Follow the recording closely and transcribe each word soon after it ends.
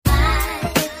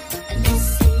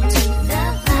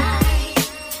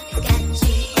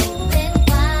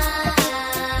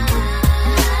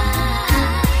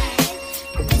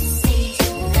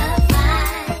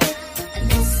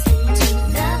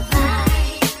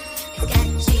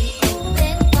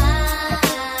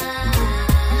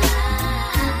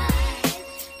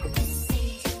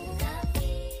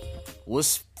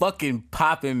What's fucking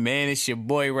poppin', man? It's your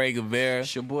boy Ray Guevara.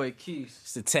 It's your boy Keith.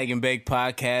 It's the Take and Bake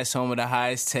podcast, home of the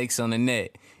highest takes on the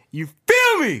net. You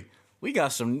feel me? We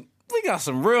got some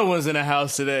real ones in the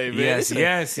house today, man.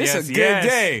 Yes, it's a good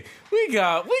day. We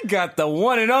got the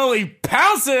one and only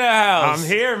Pounce in the house. I'm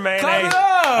here, man. Come on.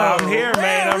 I'm here,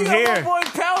 man. We got my boy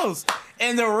Pounce.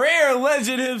 And the rare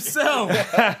legend himself,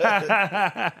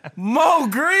 Mo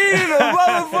Green in the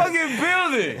motherfucking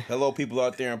building. Hello, people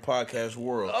out there in podcast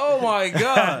world. Oh my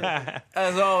God!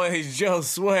 As always, Joe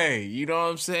Sway. You know what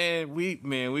I'm saying? We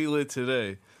lit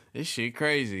today. This shit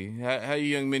crazy. How you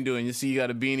young men doing? You see, you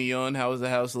got a beanie on. How was the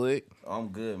house lit? I'm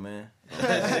good, man.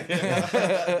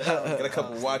 Got a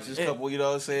couple watches, couple, you know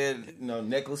what I'm saying?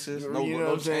 Necklaces.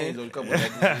 No chains, a couple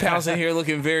necklaces. Pounce in here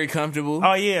looking very comfortable.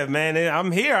 Oh yeah, man.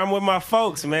 I'm here. I'm with my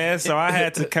folks, man. So I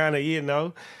had to kind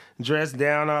of, dress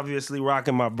down. Obviously,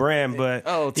 rocking my brand, but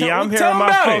I'm here with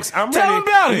my folks. I'm tell ready.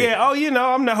 About it. Yeah.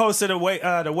 I'm the host of the Wake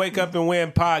Up and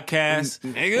Win podcast.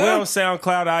 Nigga. We're on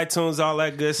SoundCloud, iTunes, all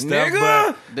that good stuff.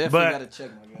 Nigga. Definitely gotta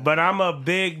check my guy. But I'm a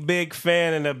big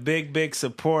fan and a big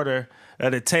supporter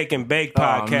of the Take and Bake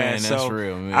podcast. Man, that's so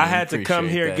real, man. I had to come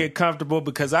here Appreciate and that. get comfortable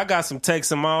because I got some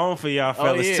takes of my own for y'all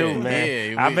fellas yeah, too,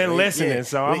 man. yeah. I've been listening,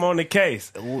 so I'm on the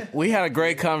case. We had a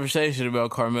great conversation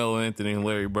about Carmelo Anthony and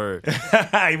Larry Bird.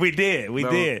 We did.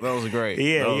 That was great.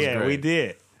 Yeah, That was great. we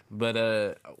did. But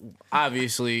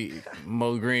obviously,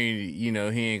 Mo Green, he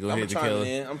ain't gonna hit the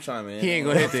killer. I'm chiming in. He ain't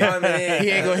gonna hit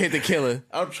the killer.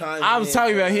 I'm trying. I'm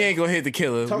talking about he ain't gonna hit the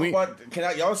killer.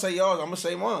 Y'all say y'all? I'm gonna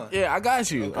say mine. Yeah, I got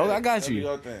you. Okay, I got that'll be you.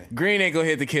 your thing. Green ain't gonna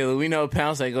hit the killer. We know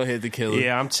Pounce ain't gonna hit the killer.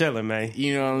 Yeah, I'm chilling, man.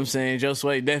 You know what I'm saying? Joe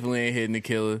Sway definitely ain't hitting the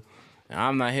killer.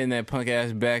 I'm not hitting that punk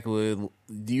ass back with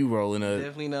you rolling up.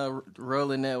 Definitely not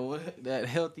rolling that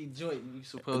healthy joint you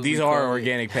supposed These to are call it.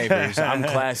 organic papers. I'm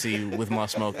classy with my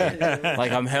smoking.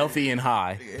 Like, I'm healthy and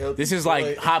high. This is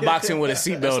like hot boxing with a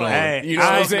seatbelt on. Hey, You know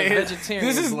what I'm like saying? vegetarian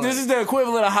This blunt. is the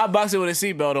equivalent of hot boxing with a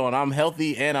seatbelt on. I'm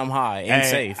healthy and I'm high and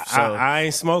safe. So I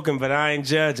ain't smoking, but I ain't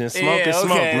judging. Smoke is okay,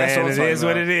 smoke, that's man. what I'm It is talking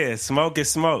what about. it is. Smoke is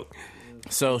smoke.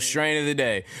 So strain of the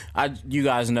day. You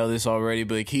guys know this already,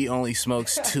 but he only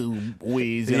smokes 2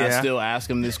 weeds, and I Yeah. still ask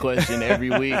him this question every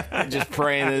week, just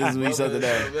praying that this will be something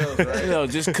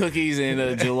else. Just cookies and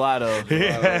gelato.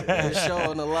 The show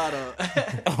on the lotto.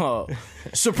 Oh,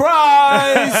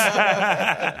 surprise!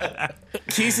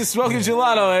 Keith is smoking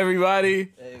gelato,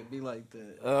 everybody. Hey, it be like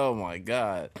that. Oh my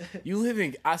God! You live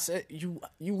in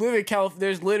California.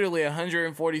 There's literally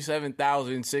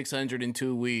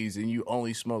 147,602 weeds, and you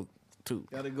only smoke 2.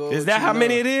 Gotta go. Is with that you how know.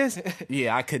 many it is?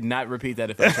 Yeah, I could not repeat that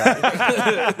if I tried.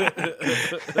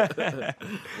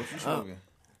 What you smoking?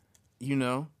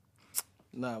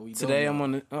 Nah, we Today don't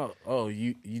I'm know. on the.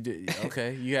 You did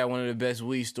okay. You had one of the best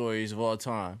weed stories of all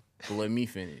time. But let me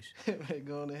finish.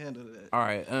 Go on and handle that. All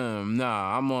right. I'm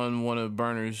on one of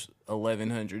Burner's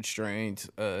 1100 strains.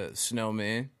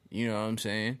 Snowman. You know what I'm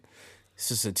saying?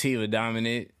 It's a sativa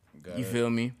dominant. You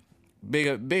feel me? Big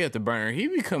up the Burner. He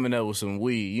be coming up with some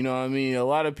weed. You know what I mean? A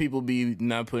lot of people be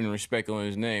not putting respect on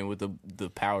his name with the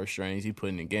power strains he put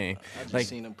in the game. I just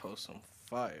seen him post some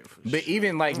fire. But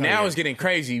even now it's getting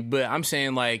crazy. But I'm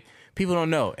saying people don't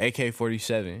know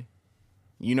AK-47.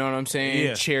 You know what I'm saying?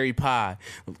 Yeah. Cherry pie,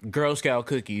 Girl Scout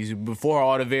cookies. Before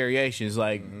all the variations,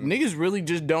 niggas really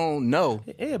just don't know.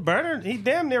 Yeah, Burner, he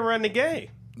damn near run the game.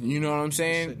 You know what I'm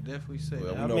saying? Definitely say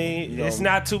Well, that. I mean, it's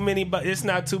not too many, but it's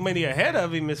not too many ahead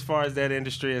of him as far as that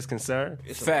industry is concerned.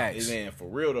 Facts. Man, for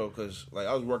real though, because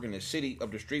I was working in the city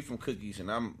up the street from Cookies,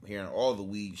 and I'm hearing all the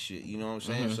weed shit. You know what I'm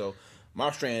saying? So my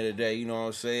strain of the day, you know what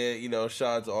I'm saying? Shout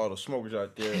out to all the smokers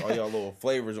out there, all y'all little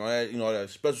flavors, all that, all that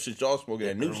special shit y'all smoking,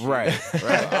 that new shit. Right.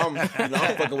 I'm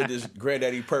fucking with this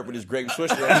Granddaddy Purple, this grape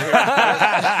swisher right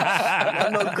I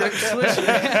know Greg Swisher.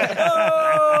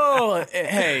 Oh,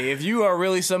 hey, if you are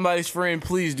really somebody's friend,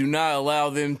 please do not allow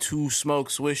them to smoke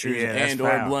Swishers Yeah, that's and or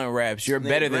foul. blunt wraps. You're here.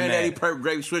 better than Granddaddy that. Purple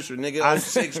grape swisher, nigga. I'm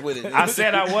 6 with it. I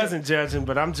said I wasn't judging,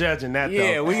 but I'm judging that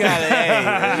Yeah, though. we gotta.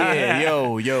 Hey,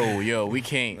 yo, we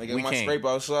can't. Nigga, We my can't. scrape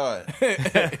outside.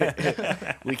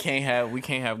 We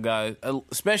can't have guys,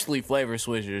 especially flavor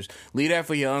switchers. Leave that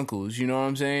for your uncles. You know what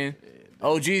I'm saying?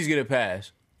 OGs get a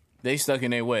pass. They stuck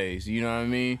in their ways. You know what I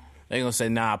mean? They gonna say,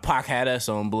 nah, Pac had us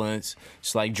on blunts.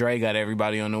 It's like Dre got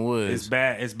everybody on the woods. It's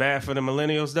bad. It's bad for the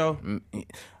millennials though.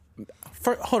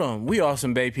 Hold on, we all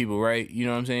some Bay people, right? You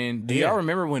know what I'm saying? Do Yeah. y'all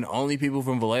remember when only people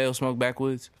from Vallejo smoked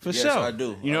backwoods? For Yes, sure. I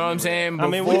do. You know what I'm saying? I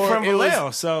mean, we Before from it was-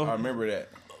 Vallejo, so I remember that.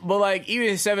 But like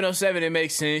even 707, it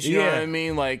makes sense. You know what I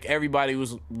mean? Like everybody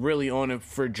was really on it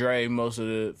for Dre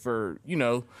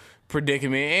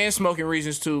predicament and smoking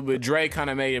reasons too. But Dre kind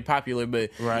of made it popular.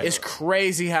 But it's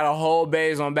crazy how the whole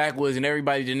bay is on Backwoods and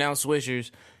everybody denounced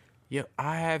Swishers. Yo,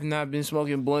 I have not been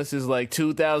smoking blunts since like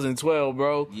 2012,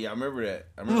 bro. Yeah, I remember that.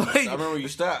 I remember you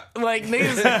stopped. Like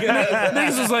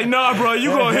niggas was like, nah, bro, you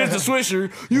gonna hit the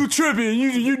Swisher? You tripping?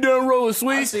 You done rolling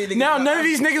sweets? Now none of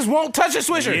these niggas won't touch a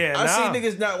Swisher. Yeah, I see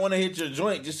niggas not want to hit your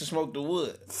joint just to smoke the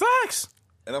wood. Facts.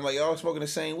 And I'm like, y'all smoking the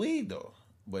same weed though.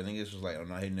 But niggas was like, I'm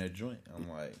not hitting that joint. I'm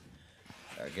like,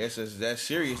 I guess it's that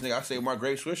serious, nigga. I say my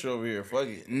grape Swisher over here. Fuck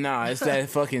it. Nah, it's that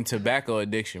fucking tobacco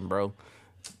addiction, bro.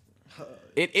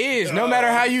 It is. No matter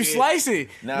how you slice it.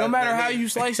 No matter how you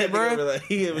slice it, bro. Like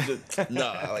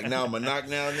now I'm a knock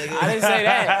now, nigga. I didn't say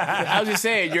that. I was just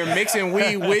saying you're mixing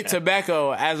weed with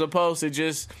tobacco as opposed to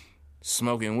just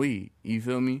smoking weed. You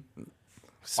feel me?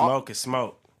 Smoke is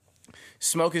smoke.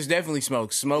 Smoke is definitely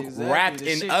smoke. Smoke wrapped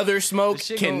in other smoke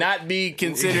cannot be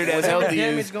considered as healthy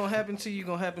as... damage gonna happen to you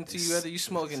whether you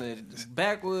smoking a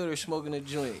backwood or smoking a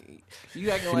joint. You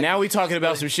acting like... Now we talking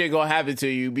about some shit gonna happen to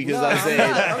you because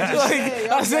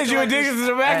I said you addicted to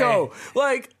tobacco. Hey.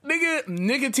 Like, nigga,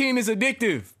 nicotine is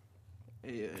addictive.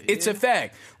 It's a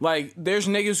fact. Like, there's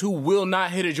niggas who will not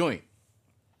hit a joint.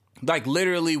 Like,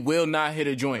 literally will not hit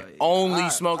a joint. Only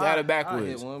smoke out of backwoods. I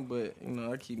hit one, but,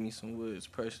 I keep me some woods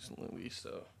personally,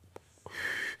 so.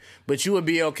 But you would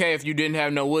be okay if you didn't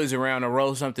have no woods around or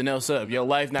roll something else up. Your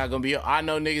life not going to be... I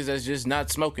know niggas that's just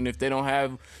not smoking if they don't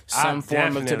have some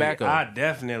form of tobacco. I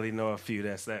definitely know a few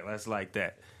that's like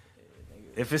that.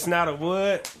 If it's not a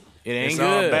wood, it's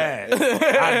good. All bad. I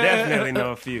definitely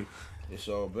know a few. It's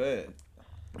all bad.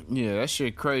 Yeah, that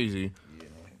shit crazy. Yeah,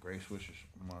 man. Grape Swishers.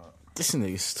 This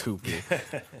nigga's stupid.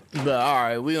 But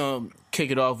alright, we gonna kick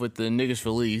it off with the niggas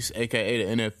release, aka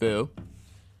the NFL.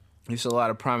 There's a lot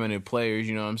of prominent players,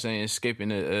 you know what I'm saying, skipping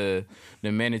the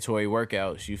mandatory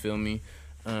workouts, you feel me,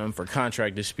 for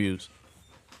contract disputes.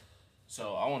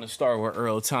 So I want to start with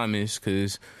Earl Thomas,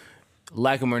 because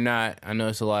like him or not, I know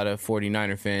it's a lot of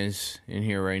 49er fans in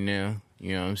here right now,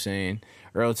 you know what I'm saying.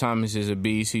 Earl Thomas is a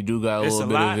beast. He do got a little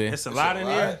bit of it. It's a lot in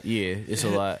here? Yeah, it's a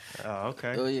lot. Oh,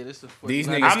 okay. Oh, yeah, this is these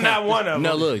niggas I'm not one of them.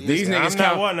 No, look, these niggas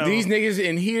count. These niggas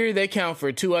in here, they count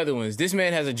for two other ones. This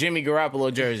man has a Jimmy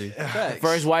Garoppolo jersey.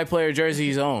 First white player jersey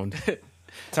he's owned.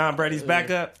 Tom Brady's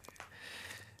backup?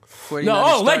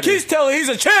 No, let Keith tell he's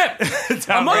a champ. A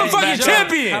motherfucking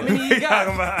champion. How many you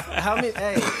got? How many?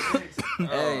 Hey,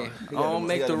 I don't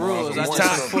make the rules.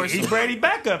 He's Brady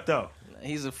backup, though.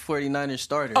 He's a 49er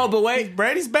starter. Oh, but wait.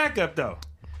 Brady's backup, though.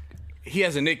 He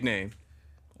has a nickname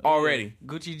already.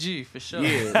 Gucci G, for sure.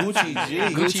 Yeah. Gucci G.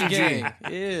 Gucci gang.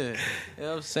 Yeah. You know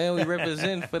what I'm saying? We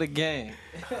represent for the gang.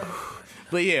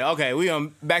 But yeah, okay. We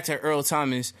back to Earl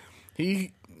Thomas.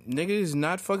 Nigga is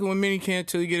not fucking with minicamp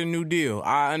till he get a new deal.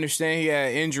 I understand he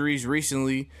had injuries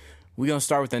recently. We gonna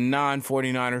start with the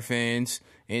non-49er fans.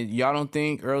 And y'all don't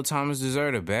think Earl Thomas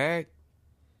deserved a bag?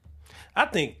 I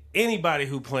think anybody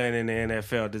who playing in the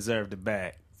NFL deserved a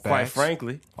bag. Quite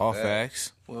frankly. All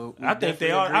facts. Well, I think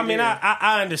they are. I mean,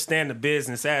 I understand the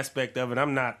business aspect of it.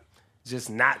 I'm not just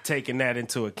not taking that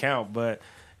into account. But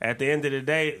at the end of the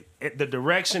day, the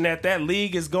direction that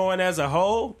league is going as a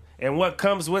whole and what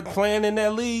comes with playing in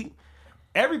that league,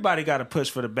 everybody got to push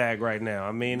for the bag right now.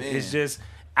 I mean, it's just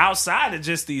outside of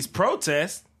just these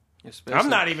protests. I'm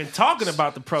not even talking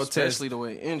about the protests. Especially the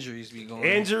way injuries be going.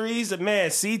 Injuries, man,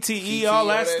 CTE, all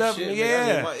that stuff. Shit,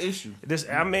 yeah. my issue.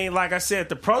 I mean, like I said,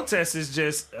 the protest is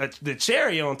just the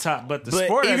cherry on top, but the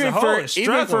sport as a whole is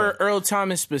struggling. Even for Earl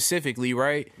Thomas specifically,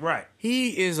 right? Right.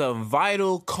 He is a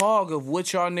vital cog of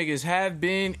what y'all niggas have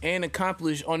been and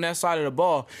accomplished on that side of the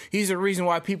ball. He's the reason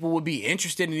why people would be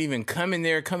interested in even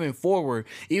coming forward.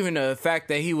 Even the fact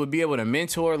that he would be able to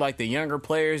mentor like the younger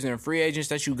players and free agents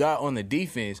that you got on the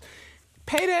defense.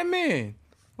 Pay that man.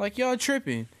 Like y'all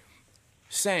tripping.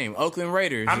 Same. Oakland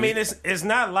Raiders. I mean, it's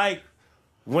not like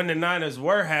when the Niners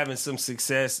were having some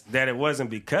success that it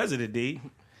wasn't because of the D.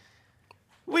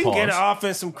 We can get an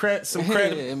offense some credit.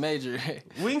 Yeah, major.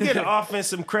 We can get an offense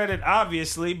some credit,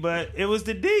 obviously, but it was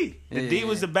the D. The D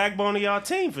was the backbone of y'all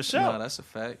team for sure. No, that's a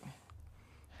fact.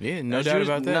 Yeah, no doubt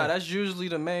about that. No, that's usually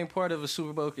the main part of a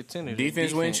Super Bowl contender.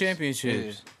 Defense win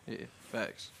championships. Yeah,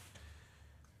 facts.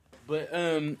 But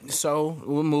so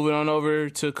we're moving on over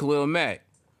to Khalil Mack.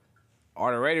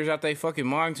 Are the Raiders out they fucking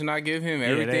mind to not give him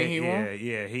everything he wants?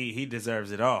 Yeah, he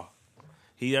deserves it all.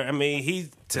 He's to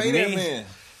Pay me that man.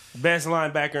 Best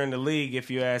linebacker in the league,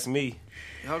 if you ask me.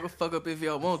 Y'all go fuck up if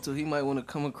y'all want to. He might want to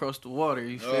come across the water.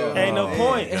 You feel? Ain't no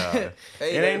point. It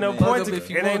ain't no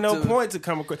point to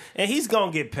come across. And he's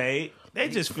gonna get paid. They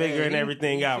just figuring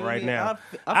everything out right now.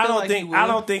 I feel like he I will.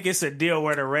 don't think it's a deal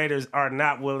where the Raiders are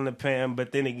not willing to pay him.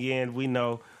 But then again, we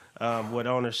know what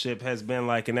ownership has been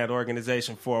like in that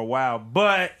organization for a while.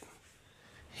 But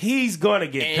he's gonna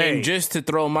get paid. And just to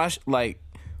throw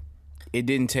it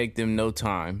didn't take them no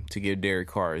time to give Derek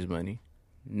Carr his money.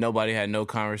 Nobody had no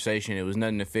conversation. It was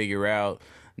nothing to figure out.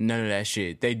 None of that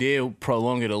shit. They did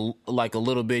prolong it a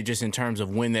little bit just in terms of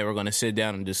when they were going to sit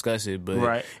down and discuss it,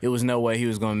 but it was no way he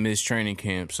was going to miss training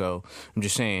camp. So I'm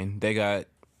just saying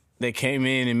they came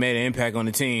in and made an impact on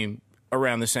the team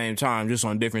around the same time, just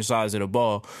on different sides of the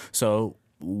ball. So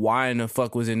why in the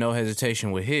fuck was it no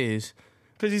hesitation with his?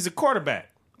 Because he's a quarterback.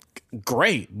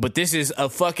 Great, but this is a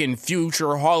fucking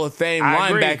future Hall of Fame I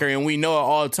linebacker, agree. and we know it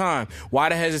all the time. Why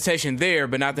the hesitation there,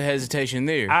 but not the hesitation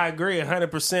there? I agree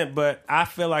 100%, but I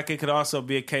feel like it could also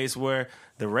be a case where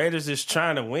the Raiders is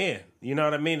trying to win. You know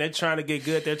what I mean? They're trying to get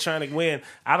good. They're trying to win.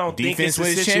 I don't think it's a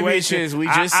wins situation. championships. We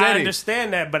just said I it.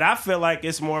 understand that, but I feel like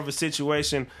it's more of a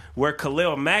situation where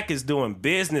Khalil Mack is doing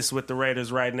business with the Raiders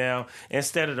right now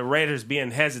instead of the Raiders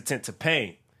being hesitant to pay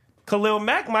him. Khalil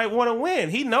Mack might want to win.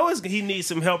 He knows he needs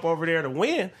some help over there to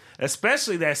win,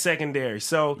 especially that secondary.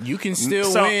 So You can still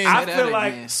so win. I Say feel that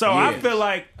like again. I feel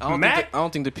like I Mack.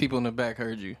 don't think the people in the back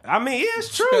heard you. I mean,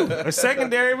 it's true. The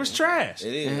secondary was trash.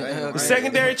 It is. The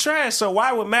secondary trash. So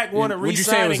why would Mac want to Would you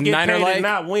say it resign was and get paid Niner-like? and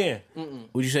not win?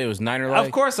 Would you say it was Niner-like?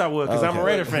 Of course I would, because I'm a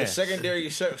Raider fan. The secondary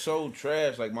is so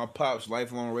trash. Like my pop's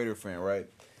lifelong Raider fan, right?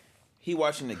 He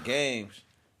watching the games.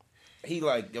 He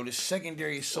like, yo, this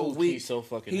secondary is so weak. He's so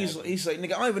fucking He's like,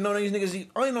 nigga, I don't even know these niggas.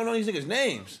 I don't even know these niggas'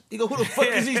 names. He go, who the fuck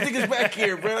is these niggas back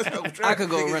here, bro? That's how trash I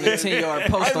could go niggas run a is. 10-yard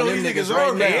post I on know them these niggas niggas right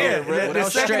are, now. Yeah, bro, the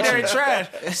without secondary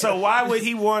stretching. trash. So why would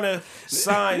he want to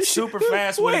sign super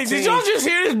fast with a Wait, team? did y'all just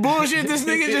hear this bullshit this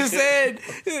nigga just said?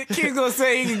 Kid's gonna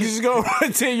say he can just go run a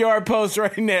 10-yard post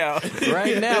right now.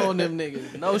 Right now on them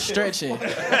niggas. No stretching. Give me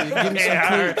some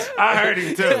Yeah, cleats. I heard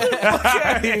him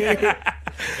too.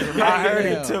 I heard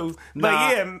him now. too. But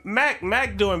Nah. yeah,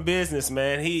 Mac doing business,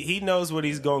 man. He knows what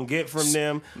he's gonna get from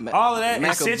them. All of that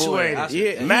Mac is a boy. situated.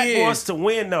 Yeah, Mac he is. wants to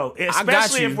win though, got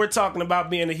especially you. if we're talking about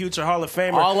being a future Hall of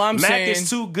Famer. All I'm Mac saying- is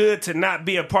too good to not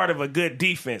be a part of a good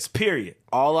defense. Period.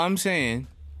 All I'm saying,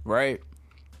 right,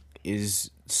 is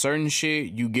certain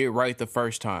shit you get right the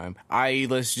first time. I.e.,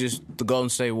 let's just the Golden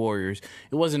State Warriors.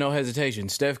 It wasn't no hesitation.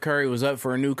 Steph Curry was up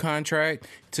for a new contract,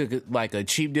 took like a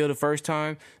cheap deal the first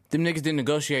time. Them niggas didn't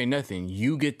negotiate nothing.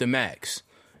 You get the max.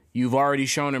 You've already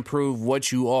shown and proved what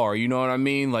you are. You know what I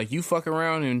mean? Like, you fuck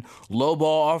around and lowball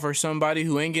offer somebody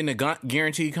who ain't getting a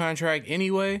guaranteed contract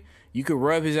anyway, you could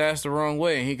rub his ass the wrong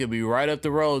way and he could be right up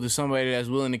the road to somebody that's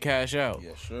willing to cash out.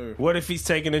 Yes, sir. What if he's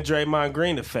taking the Draymond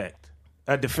Green effect?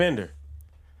 A defender.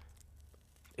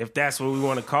 If that's what we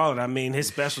want to call it. I mean, his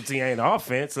specialty ain't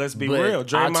offense. Let's be But real. I'll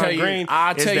Draymond tell you- Green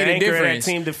I'll is tell the you the anchor of that difference.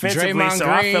 team defensively. Draymond So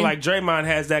I Green- feel like Draymond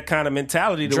has that kind of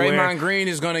mentality to Draymond where, Green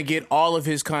is going to get all of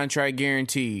his contract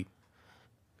guaranteed.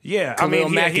 yeah, I Khalil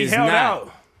mean, Mack he is held not.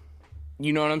 out.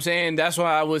 You know what I'm saying? That's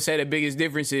why I would say the biggest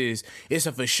difference is it's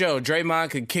a for sure. Draymond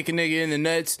could kick a nigga in the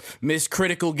nuts, miss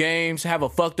critical games, have a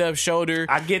fucked up shoulder.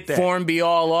 I get that. Form be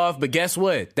all off. But guess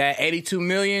what? That $82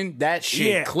 million, that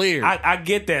shit clear. I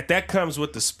get that. That comes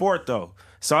with the sport, though.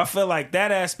 So I feel like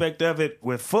that aspect of it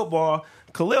with football,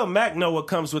 Khalil Mack know what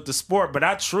comes with the sport, but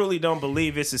I truly don't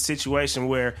believe it's a situation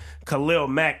where Khalil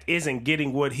Mack isn't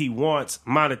getting what he wants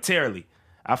monetarily.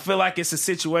 I feel like it's a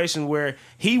situation where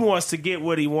he wants to get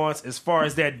what he wants as far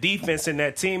as that defense and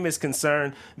that team is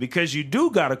concerned, because you do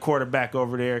got a quarterback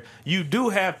over there. You do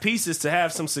have pieces to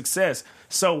have some success.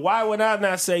 So why would I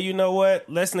not say, you know what,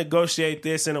 let's negotiate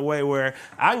this in a way where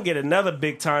I can get another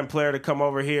big-time player to come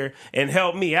over here and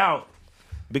help me out?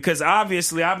 Because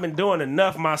obviously I've been doing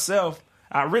enough myself.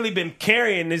 I've really been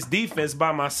carrying this defense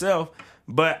by myself,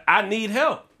 but I need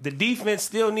help. The defense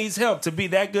still needs help. To be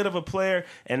that good of a player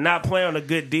and not play on a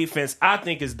good defense, I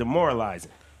think is demoralizing.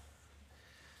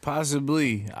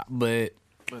 Possibly. But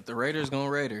But the Raiders gonna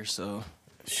Raiders, so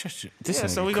this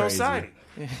So we gonna sign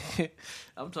him.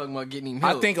 I'm talking about getting him I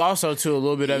help. think also, too, a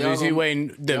little bit of it Y'all is he gonna-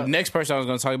 waiting. The next person I was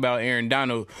going to talk about, Aaron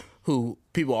Donald, who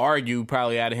people argue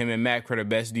probably out of him and Mac are the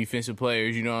best defensive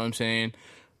players. You know what I'm saying?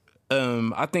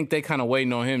 I think they kind of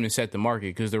waiting on him to set the market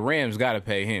because the Rams got to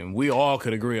pay him. We all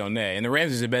could agree on that. And the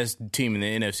Rams is the best team in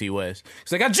the NFC West.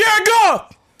 Because they got Jared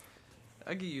Goff!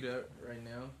 I give you that right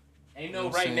now. Ain't know no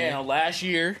what right I'm now. saying? Last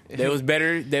year, they was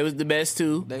better. They was the best,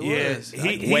 too. They Yeah, was.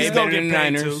 he's Way gonna better get than the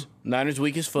paid Niners. too. Niners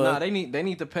weak as fuck. Nah, they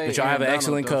need to pay. But y'all have an Aaron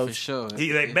excellent Donald, though, coach. for sure.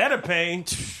 They better pay him.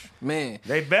 Man,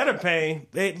 They better pay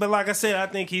him. But like I said, I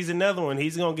think he's another one.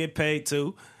 He's gonna get paid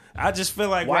too. I just feel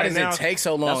like Why right does now, it take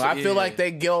so long? That's what- I feel yeah. like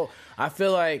they go. I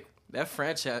feel like That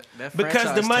franchise.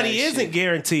 Because the money tag isn't shit.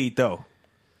 guaranteed, though.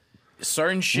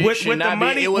 Certain shit With should the not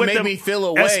money- be. It would with make the- me feel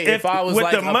as away if- if I was with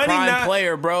like the a money prime not-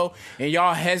 player, bro, and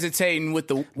y'all hesitating with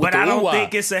the. But I don't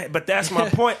think it's a. But that's my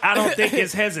point. I don't think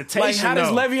it's hesitation. Like, how does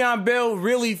though. Le'Veon Bell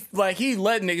really like? He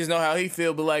let niggas know how he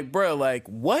feel, but like, bro, like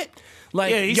what?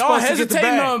 Like Yeah, he's y'all supposed to get the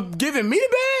hesitating bag. on giving me the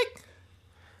bag?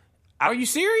 Are you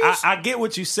serious? I get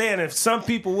what you're saying. If some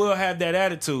people will have that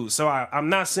attitude, so I'm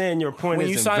not saying your point when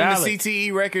is you sign invalid. the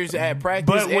CTE records at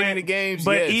practice and in the games,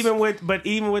 but yes.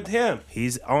 even with him,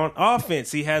 he's on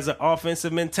offense. He has an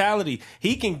offensive mentality.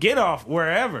 He can get off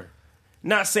wherever.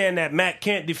 Not saying that Mac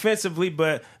can't defensively,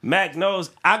 but Mac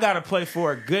knows I got to play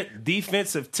for a good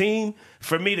defensive team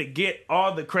for me to get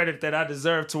all the credit that I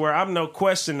deserve, to where I'm no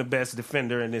question the best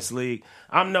defender in this league.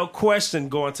 I'm no question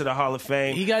going to the Hall of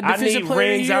Fame. He got I defensive need player of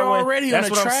the rings. year I win. already That's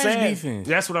on a what I'm trash saying. defense.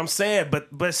 That's what I'm saying.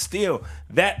 But still,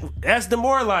 that's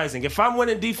demoralizing. If I'm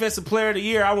winning defensive player of the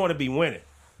year, I want to be winning.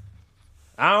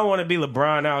 I don't want to be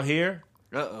LeBron out here.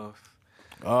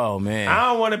 Oh man,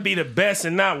 I don't want to be the best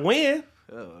and not win.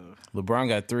 LeBron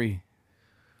got 3.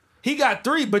 He got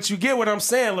 3, but you get what I'm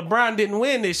saying. LeBron didn't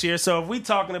win this year, so if we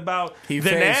talking about He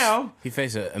the now,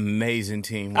 faced an amazing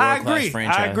team. I World-class agree.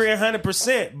 franchise. I agree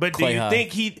 100%. But Clay High.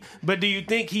 do you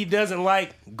think he doesn't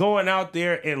like going out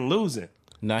there and losing?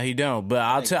 No, he don't. But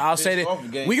I'll say pissed off that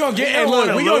again. we gonna get. He Hey, don't look,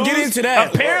 wanna we gonna get lose. into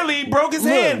that. Apparently, he broke his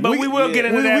hand, but we will get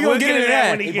into that. We We'll gonna get into that.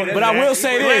 when he get into But I that. will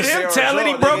say Let this. him tell it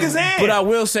he broke his hand. But I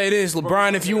will say this,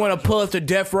 LeBron, if you want to pull up the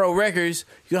Death Row Records,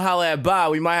 you can holler at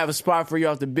Bob. We might have a spot for you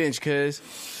off the bench, cuz.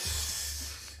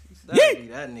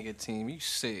 That nigga team, you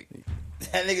sick.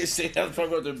 That nigga said I was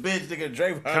talking about the bitch. Nigga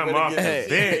Draymond Come better off get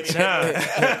the his- bitch,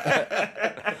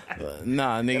 huh?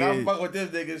 Nah, And I'm nigga. fucking with them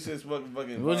niggas since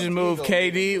fucking. We'll just move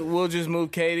KD. We'll just move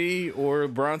KD or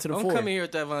LeBron to the I'm 4. coming here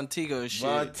with that Vontigo shit.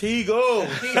 Montego.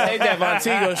 He hate that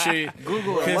Vontigo shit.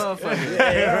 Google a motherfucker. He's When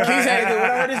I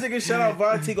heard this nigga shout out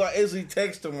Montego, I instantly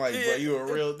text him like, bro, you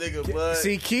a real nigga, bud.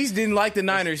 See, Keith didn't like the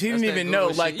Niners. He didn't that's even that know.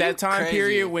 Google Like shit. that You time crazy.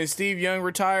 period when Steve Young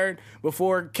retired,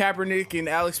 before Kaepernick and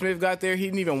Alex Smith got there, he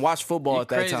didn't even watch football You at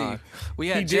that crazy. time. We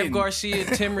He had Jeff didn't. Garcia,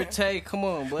 Tim Rattay. Come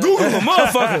on, boy. Google a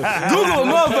motherfucker. Google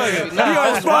a motherfucker. Nah, He I on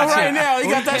his was phone watching. right now. He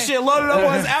got that shit loaded up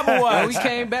on his Apple When Watch. we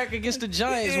came back against the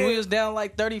Giants, we was down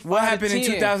like 35. What happened in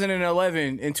 10.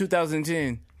 2011 and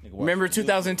 2010? Remember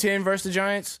 2010 versus the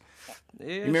Giants? Yeah,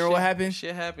 remember shit- what happened?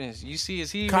 Shit happens. You see,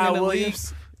 is he even Kyle in the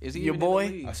Williams, league? Is he your even boy?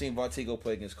 In the I league? seen Montego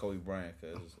play against Kobe Bryant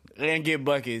because And get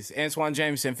buckets. Antoine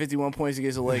Jameson, 51 points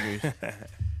against the Lakers.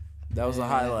 That was a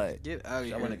highlight. Get out of I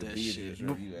here want with to that be shit. this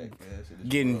review act.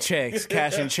 Getting checks,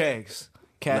 cashing checks.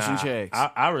 Cashing checks.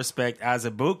 I respect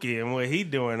Azubuike and what he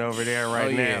doing over there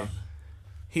right now.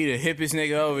 He the hippest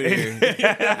nigga over there.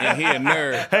 And he a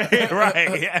nerd.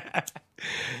 Right. Yeah.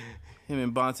 Him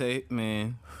and Bonte,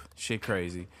 man, shit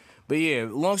crazy. But yeah,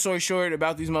 long story short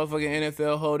about these motherfucking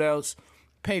NFL holdouts,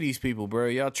 pay these people, bro.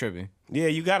 Y'all tripping. Yeah,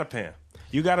 you gotta pay him.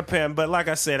 You gotta pay him. But like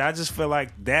I said, I just feel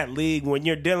like that league, when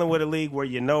you're dealing with a league where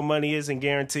you know money isn't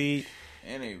guaranteed,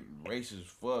 And they racist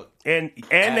fuck. and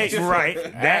they right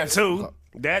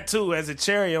that too as a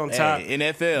cherry on top. Hey,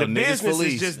 NFL, the niggas business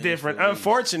police. is just different. police.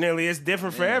 Unfortunately, it's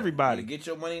different for You everybody, get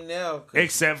your money now. 'cause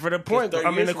except for the point. 30 I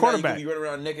mean, years the from now, quarterback. You run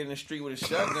around naked in the street with a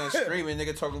shotgun screaming,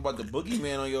 nigga talking about the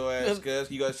boogeyman on your ass because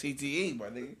you got CTE, my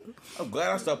nigga. I'm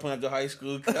glad I stopped playing after high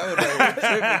school. I was like,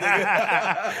 tripping,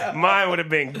 nigga. Mine would have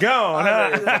been gone. I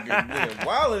was Huh? like, fucking nigga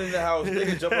wilding in the house.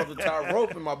 Nigga jump off the top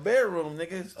rope in my bedroom,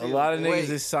 nigga. A lot of Wait. niggas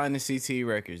is signing CT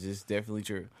records. It's definitely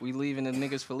true. We leaving the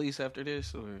niggas Felice after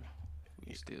this, or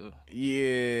we still?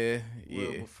 Yeah,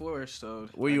 Well, yeah. before, so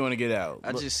Where you want to get out?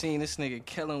 I just seen this nigga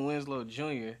Kellen Winslow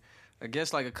Jr. I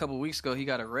guess like a couple weeks ago he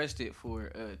got arrested for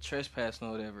trespassing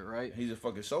or whatever, right? He's a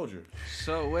fucking soldier.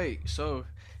 So wait, so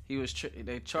he was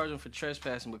they charged him for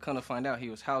trespassing, but come to find out he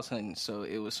was house hunting, so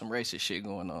it was some racist shit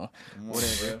going on,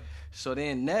 whatever. bruh. So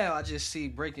then now I just see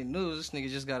breaking news: this nigga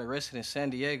just got arrested in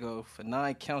San Diego for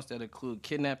 9 counts that include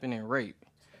kidnapping and rape.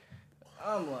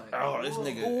 I'm like, Oh, this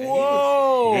nigga.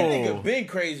 Whoa. That nigga been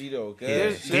crazy though.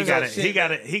 Cause He got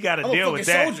to I'm deal a with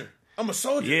fucking that. soldier. I'm a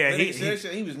soldier. Yeah, That he- nigga said that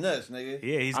shit, he was nuts, nigga.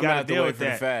 Yeah, he's I'm got gonna to have to deal wait with for the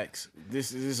that. facts.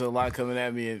 This is a lot coming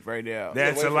at me right now.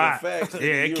 That's wait a for lot. the facts. Yeah,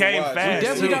 it You came watch. fast.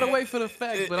 definitely too. gotta wait for the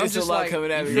facts, but I'm It's a just lot like,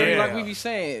 coming at you me feel me? right Like now. we be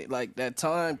saying, like that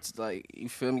time, like you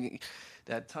feel me,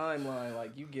 that timeline,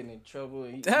 like you getting in trouble,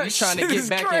 and you trying to shit get is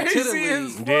back into the crazy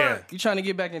as league. fuck. Yeah. You trying to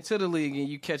get back into the league, and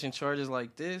you catching charges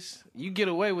like this. You get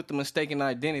away with the mistaken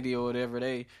identity or whatever.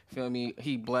 They feel me.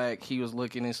 He black. He was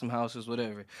looking in some houses,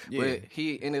 whatever. Yeah. But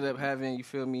he ended up having, you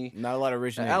feel me, Not a lot of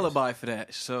rich an niggas. alibi for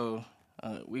that. So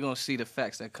we gonna see the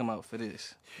facts that come out for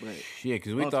this. But Yeah,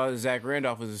 because we thought Zach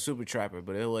Randolph was a super trapper,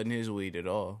 but it wasn't his weed at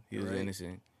all. He was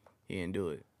innocent. He didn't do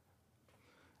it.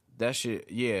 That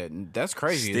shit, yeah, that's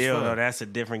crazy. Still, though, that's a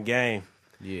different game.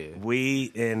 Yeah.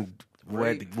 Weed and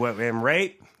Rape. what and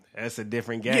rape. That's a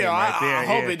different game Yeah, right there. I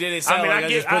hope it didn't sound like I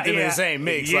just put them in the same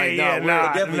mix. Yeah, like, yeah, no,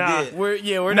 nah, definitely nah. did.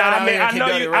 we're not. I mean, out here I know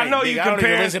condoning you. rape, I know nigga. you I don't even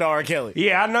comparing. listen to R. Kelly.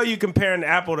 Yeah, I know you comparing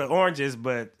apple to oranges,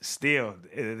 but still,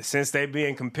 since they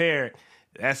being compared,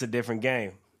 that's a different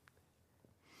game.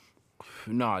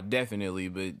 No, definitely.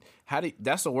 But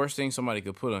that's the worst thing somebody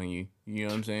could put on you. You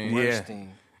know what I'm saying? Yeah. Worst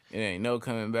thing. It ain't no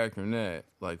coming back from that.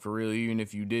 Like, for real, even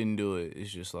if you didn't do it,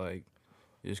 it's just like,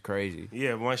 it's crazy.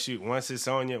 Yeah, once it's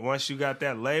on you, once you got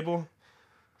that label,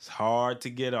 it's hard to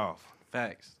get off.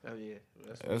 Facts. Oh yeah.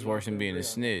 That's worse than being a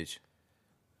snitch.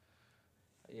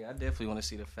 Yeah, I definitely want to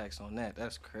see the facts on that.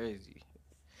 That's crazy.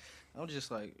 I'm just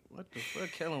like, what the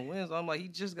fuck, Kellen Wins? I'm like, he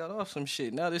just got off some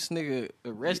shit. Now this nigga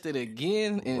arrested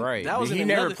again, and Right. that was But he in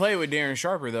never another... played with Darren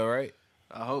Sharper, though, right?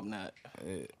 I hope not.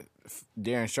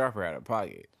 Darren Sharper out of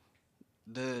pocket.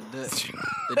 The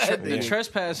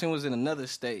trespassing was in another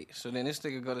state, so then this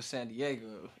nigga go to San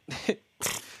Diego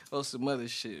or some other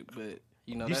shit. But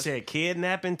you know, You said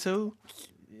kidnapping too?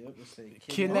 yep, it say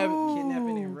Kidnapping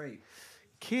and rape.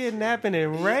 Kidnapping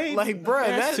and rape? Like, bro,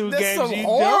 that's two that's games some you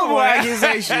horrible don't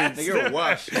accusations. Nigga, you're a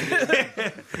wash.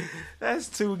 That's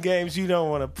two games you don't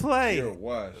want to play You're a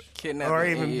wash. Kidnapping or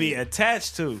even be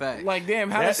attached to. Fact. Like, damn,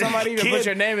 how does somebody even put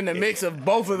your name in the mix of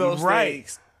both of those Right.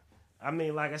 things? I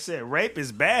mean, like I said, rape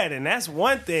is bad, and that's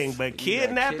one thing, but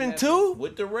kidnapping kidnapping too?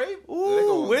 With the rape?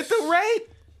 Ooh, with the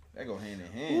rape? That go hand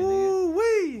in hand, nigga. Ooh,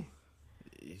 wee.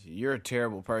 You're a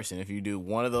terrible person if you do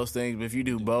one of those things, but if you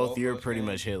do both, you're those pretty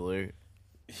things. much Hitler.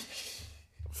 Facts.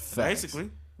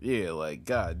 Basically. Yeah, like,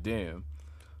 god damn.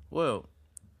 Well,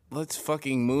 let's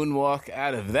fucking moonwalk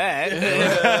out of that.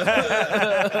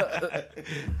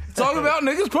 Talk about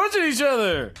niggas punching each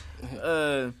other.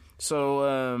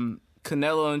 So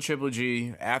Canelo and Triple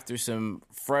G, after some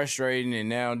frustrating and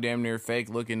now damn near fake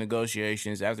looking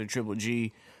negotiations, after Triple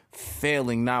G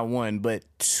failing not one but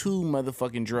two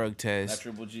motherfucking drug Not tests.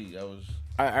 Triple G. That was.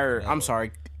 I'm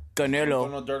sorry, Canelo.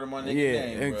 Don't no dirt on my nigga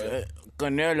Yeah, name, bro.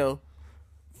 Canelo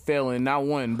failing not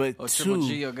one but Oh, Triple G,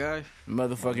 two your guy.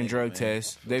 motherfucking drug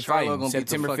tests. They Charlo fight gonna beat the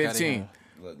September fuck outta 15th. him.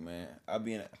 Look, man, I'll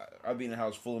be in a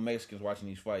house full of Mexicans watching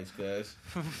these fights, cuz.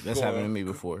 That's happened to me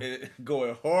before.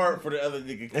 Going hard for the other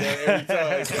nigga, cuz, every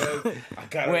time, cuz. I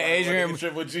gotta When ride Adrian- my nigga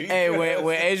Triple G. Hey,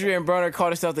 when Adrian Broner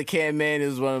called himself the Can Man, it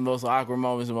was one of the most awkward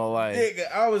moments of my life.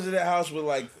 Nigga, I was in that house with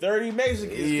like 30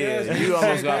 Mexicans, Yeah, cuz. you He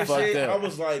almost said got that fucked shit. up. I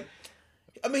was like,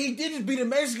 I mean, he did just beat a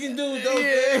Mexican dude, though,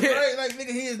 Yeah. cuz, right? Like,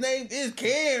 nigga, his name is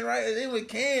Ken, right? His name was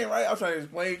Ken, right? I was trying to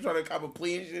explain, trying to cop a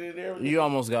plea and shit in there. You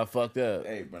almost got fucked up.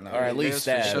 Hey, but nah, or at least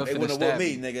that's for stabbed. sure. They finna wouldn't have stab with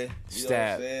me, you. nigga. You know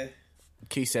Stab. what I'm saying?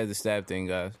 Keith said the stab thing,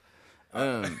 guys.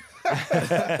 Well,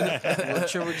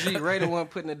 Triple G, Ray the one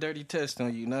putting a dirty test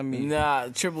on you, not me. Nah,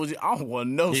 Triple G. I don't want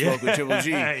no smoke with Triple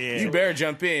G. Yeah. You better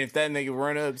jump in if that nigga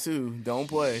run up too. Don't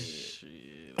play.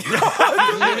 These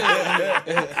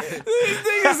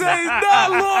niggas ain't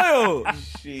not loyal.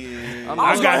 Shit.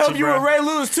 I was got gonna help you, you bro. with Ray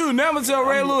Lewis too. Now I'm gonna tell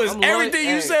Ray Lewis I'm everything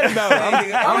loyal. you said about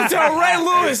him. I'm gonna tell Ray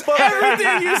Lewis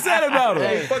everything you said about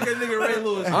him. Fuck that nigga Ray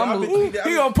Lewis. I've been tweeting-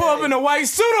 He gonna pull up in a white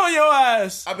suit on your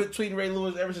ass. I've been tweeting Ray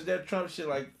Lewis ever since that Trump shit.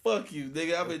 Like, fuck you,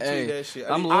 nigga. I've been tweeting Hey, that shit.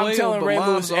 I'm I'm loyal, telling but Ray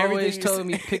mom's Lewis everything always you telling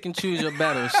me pick and choose your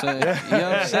battles, son. You know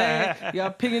what I'm saying? Y'all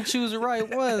pick and choose the right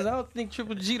ones. I don't think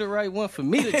Triple G the right one for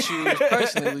me to choose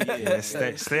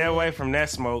personally. Stay away from that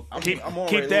smoke. I'm Keep on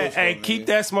keep Ray that. Lewis, Hey, though, keep nigga.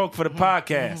 that smoke for the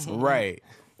podcast. Right.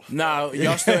 Nah,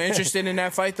 y'all still interested in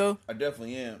that fight though? I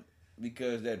definitely am.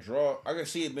 Because that draw, I can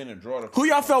see it being a draw. Who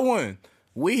y'all felt won?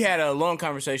 We had a long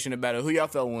conversation about it. Who y'all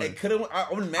felt won? It could have. I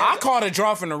wasn't mad. I called a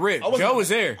draw from the rip. Joe was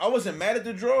there. I wasn't mad at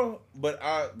the draw, but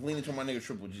I leaned to my nigga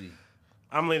Triple G.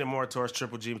 I'm leaning more towards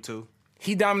Triple G too.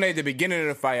 He dominated the beginning of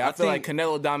the fight. I feel like think-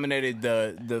 Canelo dominated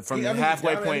the from I the think he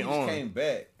halfway dominated, point he just on. came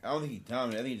back. I don't think he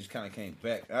dominated. I think he just kind of came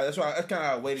back. That's why. That's kind of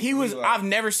how I waited. He to was. be like, I've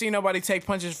never seen nobody take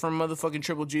punches from motherfucking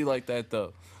Triple G like that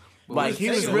though. Like he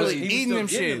was taking really them. He was eating still them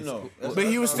getting shits, them, though. but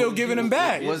he was still giving them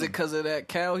back. Was it because of that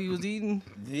cow he was eating?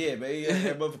 Yeah, baby.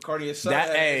 That motherfucking cardiac sauce. That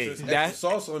had hey, extra that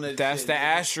sauce on that. that's shit, the nigga.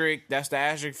 asterisk. That's the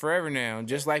asterisk forever now.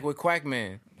 Just like with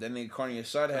Quackman, That nigga cardiac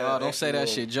sauce had. Oh, don't extra say that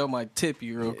little- shit. Joe might tip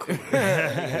you real quick.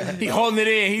 he holding it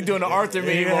in. He doing the Arthur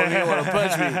meme. He want to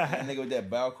punch me. That nigga with that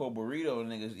Balco burrito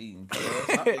niggas eating.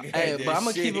 Hey, but I'm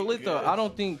gonna keep it lit though. I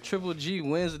don't think Triple G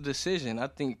wins the decision. I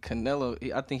think Canelo.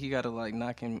 I think he got to like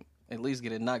knock him, at least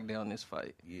get a knockdown this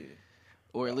fight, Yeah.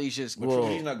 or at least just. Well,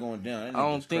 He's not going down. That I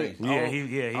don't nigga's think- crazy.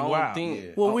 Yeah, he I don't wild. think. Yeah.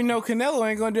 Well, we know Canelo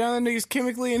ain't going down. That nigga's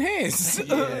chemically enhanced. Yeah,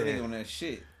 that nigga on that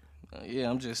shit. Yeah,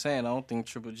 I'm just saying. I don't think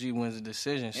Triple G wins the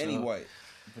decision. So. And he white.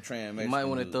 portraying. You might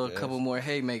want to throw a couple more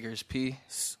haymakers, P.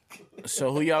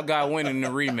 So who y'all got winning the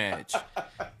rematch?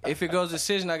 If it goes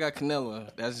decision, I got Canelo.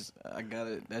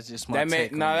 That's just my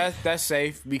take. That's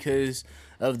safe because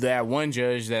of that one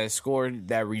judge that scored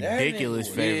that ridiculous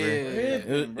favor.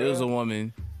 It was a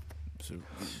woman. So,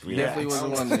 definitely was a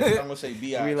woman. I'm gonna say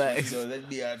Biatch. Relax. That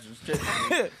Biatch was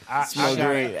tripping. Smoke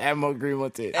green. Admo green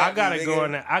with it. I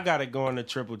gotta go on the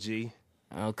Triple G.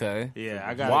 Okay. Yeah,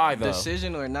 I got. Why though?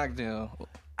 Decision or knockdown?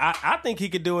 I think he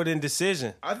could do it in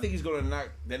decision. I think he's gonna knock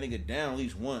that nigga down at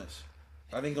least once.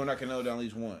 I think he's gonna knock Canelo down at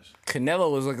least once.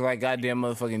 Canelo was looking like goddamn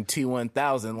motherfucking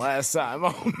T1000 last time.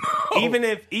 Oh no. Even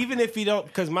if he don't,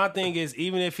 because my thing is,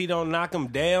 even if he don't knock him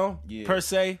down per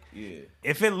se,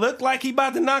 if it looked like he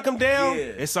about to knock him down,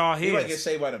 it's all his. He might get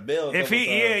saved by the bell. If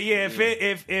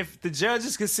if the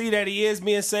judges can see that he is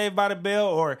being saved by the bell,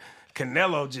 or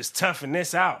Canelo just toughing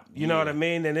this out, you know what I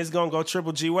mean? Then it's gonna go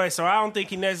Triple G way. So I don't think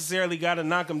he necessarily got to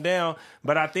knock him down,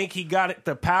 but I think he got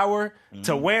the power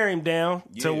to wear him down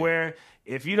to where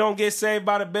if you don't get saved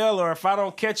by the bell, or if I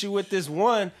don't catch you with this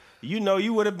one, you know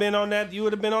you would have been on that. You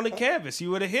would have been on the canvas.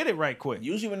 You would have hit it right quick.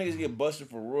 Usually when niggas get busted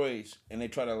for roids and they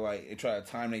try to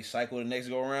time they cycle the next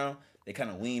go around, they kind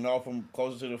of lean off them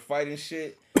closer to the fight and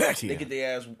shit. They get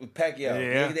their ass Pacquiao.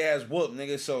 They get their ass whooped,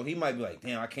 nigga. So he might be like,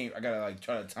 damn, I gotta like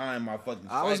try to time my fucking.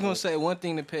 I was gonna say one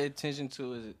thing to pay attention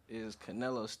to is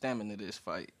Canelo's stamina this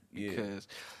fight, because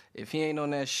if he ain't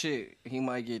on that shit, he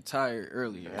might get tired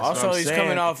earlier. Also, he's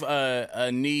coming off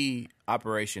a knee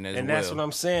operation as well. And that's what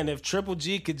I'm saying. If Triple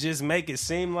G could just make it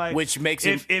seem like, which makes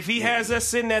him, if he has us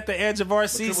sitting at the edge of our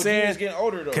seat saying, getting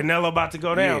older, though. Canelo about to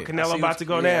go down, Canelo about to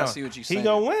go down, he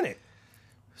gonna win it.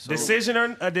 So, decision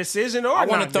or I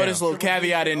want to throw this little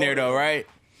caveat in there though, right?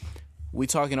 We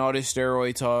talking all this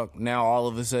steroid talk. Now all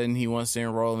of a sudden he wants to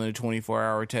enroll in a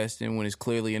 24-hour testing when it's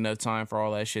clearly enough time for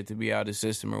all that shit to be out of the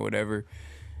system or whatever.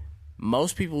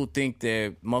 Most people think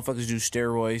that motherfuckers do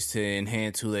steroids to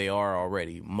enhance who they are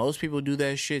already. Most people do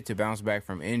that shit to bounce back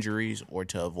from injuries or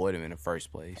to avoid them in the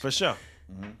first place. For sure.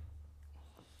 Mm-hmm.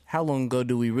 How long ago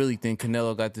do we really think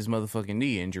Canelo got this motherfucking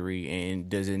knee injury? And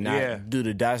does it not? Do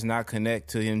the dots not connect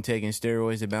to him taking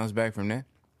steroids to bounce back from that?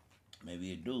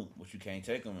 Maybe it do, but you can't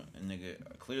take them, and nigga.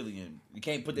 Clearly, you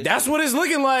can't put that. That's what it's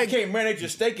looking like. You can't marinate your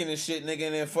steak in this shit, nigga,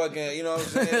 and then fucking, you know what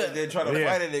I'm saying? Then try to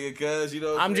fight a nigga, cuz, you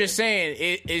know. I'm just saying,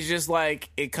 it's just like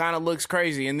it kind of looks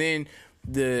crazy, and then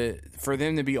for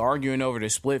them to be arguing over the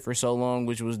split for so long,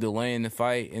 which was delaying the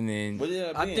fight, and then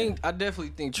I definitely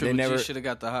think Triple G should have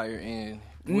got the higher end.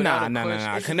 Nah.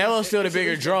 Canelo's still the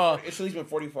bigger draw. It's at least been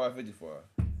 45-55,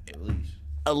 at least.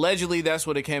 Allegedly, that's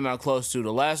what it came out close to.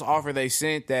 The last offer they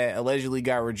sent that allegedly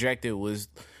got rejected was,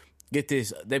 get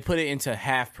this, they put it into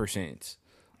 0.5%.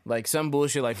 Like some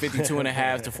bullshit like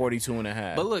 52.5 to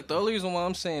 42.5. But look, the only reason why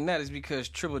I'm saying that is because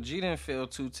Triple G didn't fail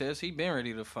 2 tests. He been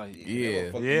ready to fight.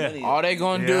 Yeah. All they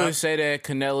gonna do is say that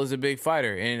Canelo's a big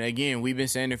fighter. And again, we've been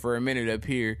saying it for a minute up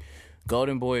here.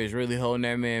 Golden Boy is really holding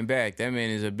that man back. That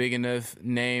man is a big enough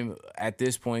name at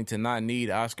this point to not need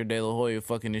Oscar De La Hoya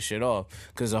fucking this shit off,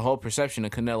 because the whole perception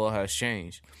of Canelo has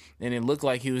changed. And it looked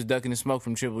like he was ducking the smoke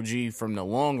from Triple G from the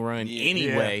long run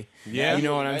anyway. Yeah. You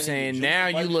know what I'm saying? Now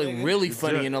you look really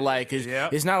funny in the light, because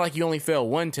it's not like you only failed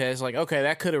 1 test. Like, okay,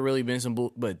 that could have really been some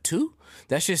but 2?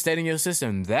 That shit stayed in your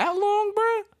system that long, bro?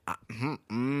 He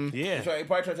probably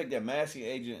try to take that masking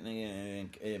agent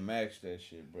and max that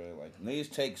shit, bro. Like,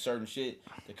 niggas take certain shit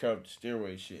to cover up the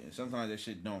steroid shit, and sometimes that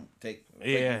shit don't take.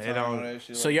 It don't.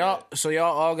 So y'all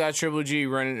all got Triple G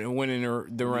winning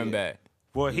the run back.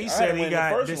 Well, he said he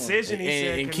got decision. He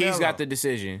said and Keith got the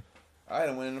decision. I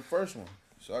didn't win in the first one,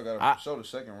 so I got to show the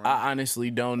second round. I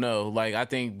honestly don't know. Like, I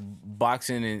think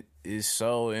boxing is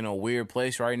so in a weird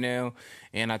place right now,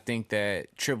 and I think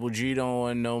that Triple G don't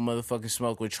want no motherfucking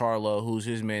smoke with Charlo, who's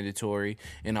his mandatory,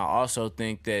 and I also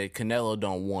think that Canelo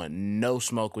don't want no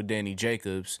smoke with Danny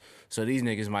Jacobs, so these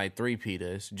niggas might 3-peat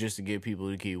us just to get people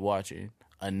to keep watching.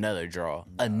 Another draw.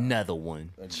 Another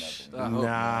one.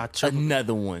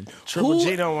 Another one. Triple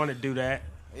G don't want to do that.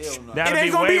 It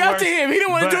ain't gonna be up to him. He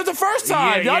didn't want to do it the first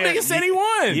time. Y'all niggas said he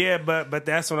won. Yeah, but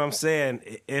that's what I'm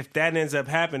saying. If that ends up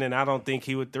happening, I don't think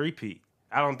he would 3-peat.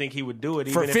 I don't think he would do it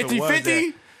even for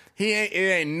 50-50. It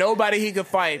ain't nobody he could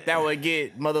fight that would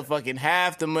get motherfucking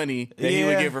half the money that he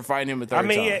would get for fighting him a third time.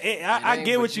 I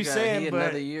get what you're saying, but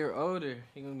another year older.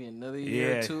 He gonna be another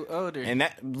year or 2 older. And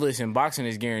listen, boxing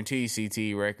is guaranteed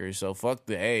CTE records, so fuck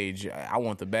the age. I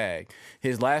want the bag.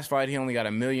 His last fight, he only got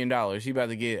 $1 million. He about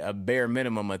to get a bare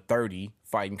minimum of 30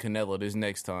 fighting Canelo this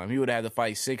next time. He would have had to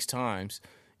fight 6 times.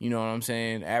 You know what I'm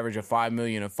saying? Average of $5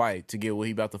 million a fight to get what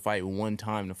he about to fight 1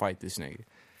 time to fight this nigga.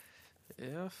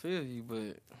 Yeah, I feel you,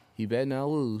 but he better not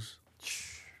lose.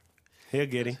 He'll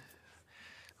get him.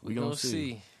 We gonna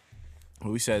see.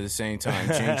 We said at the same time,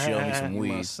 Chink, she owe me some My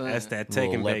weed. son. That's that Little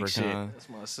take and bake shit. leprechaun. That's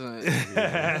my son.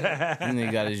 And they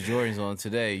got his Jordans on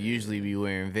today. Usually be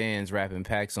wearing Vans, rapping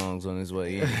Pac songs on his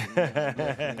way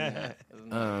in.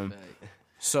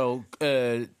 So,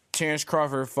 Terrence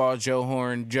Crawford fought Joe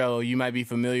Horn. Joe, you might be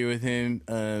familiar with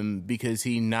him because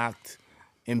he knocked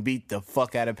and beat the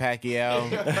fuck out of Pacquiao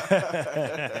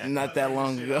not that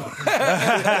long ago.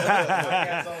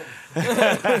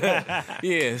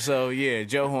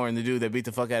 Joe Horn, the dude that beat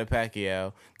the fuck out of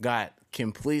Pacquiao, got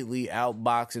completely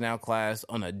outboxed and outclassed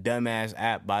on a dumbass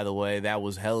app, by the way. That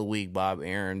was hella weak, Bob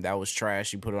Arum. That was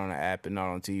trash. He put it on an app and not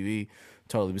on TV.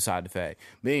 Totally beside the fact.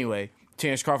 But anyway,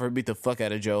 Terrence Crawford beat the fuck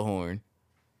out of Joe Horn.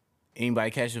 Anybody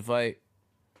catch the fight?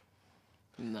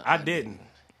 No, I didn't.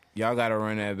 Y'all gotta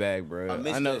run that back, bro. I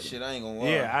missed that shit. I ain't gonna lie.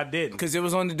 Yeah, I didn't. Because it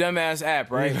was on the dumbass app,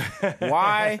 right?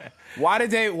 Why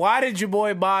did your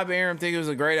boy Bob Arum think it was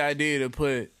a great idea to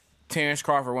put Terrence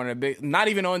Crawford, one of the big, not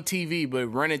even on TV, but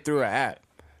run it through an app?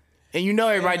 And you know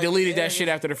everybody deleted that shit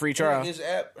after the free trial. His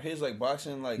app, his like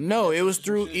boxing, like No, it was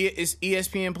through it's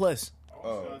ESPN Plus.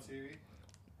 Oh.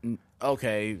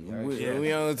 Okay, we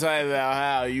don't talk about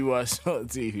how you watch on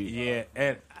TV.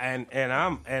 Yeah, and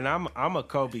I'm a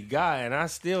Kobe guy, and I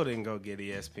still didn't go get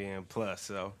ESPN Plus.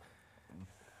 So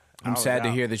I'm sad to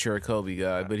hear that you're a Kobe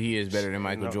guy, but he is better than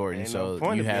Michael Jordan. So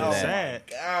you have that. Sad.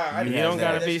 God, You don't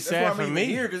gotta be sad for me.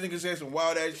 Here because niggas say some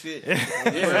wild ass shit.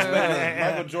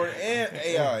 Michael Jordan and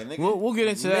AI. Nigga. We'll get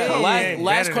into that.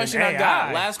 Last question I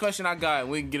got. Last question I got.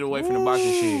 We can get away from the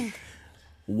boxing shit.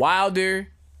 Wilder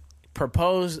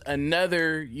proposed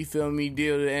another, you feel me,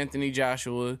 deal to Anthony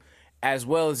Joshua, as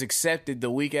well as accepted the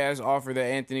weak ass offer that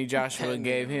Anthony Joshua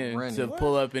gave him to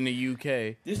pull up in the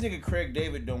UK. This nigga Craig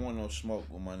David don't want no smoke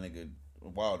with my nigga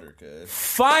Wilder, cuz.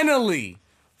 Finally,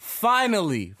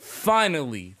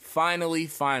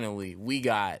 we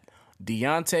got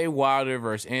Deontay Wilder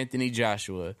versus Anthony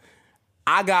Joshua.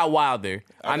 I got Wilder.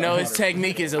 I know his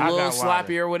technique is a little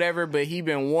sloppy or whatever, but he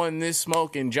been wanting this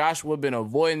smoke, and Joshua been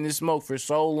avoiding this smoke for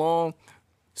so long.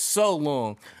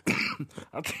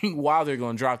 I think Wilder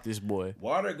gonna drop this boy.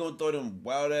 Wilder gonna throw them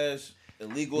wild ass,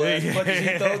 illegal ass punches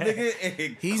he throw,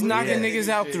 nigga. He's knocking niggas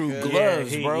out through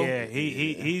gloves, bro. Yeah,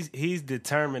 he's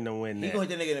determined to win He that. gonna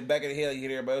hit that nigga in the back of the head. You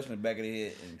hit everybody else in the back of the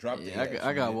head and drop the head.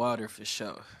 I got Wilder for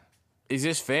sure. Is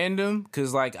this fandom?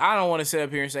 Because, like, I don't want to sit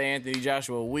up here and say Anthony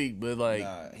Joshua weak, but, like...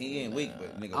 Nah, he ain't weak,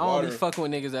 but nigga, I don't Wilder... be fucking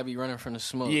with niggas that be running from the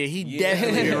smoke. Yeah, he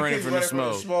definitely been running from the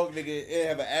smoke. Nigga, it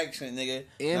have an accent, nigga.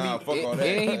 And Fuck all that.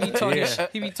 And he be talking,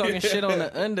 he be talking shit on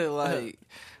the under, like...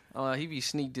 he be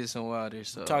sneak dissing Wilder,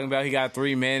 so... Talking about he got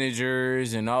 3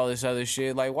 managers and all this other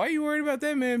shit. Like, why you worried about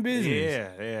that man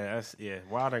business? Yeah.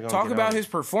 Wilder gonna talk about his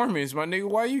performance, my nigga.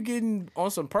 Why you getting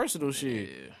on some personal shit?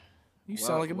 Yeah. You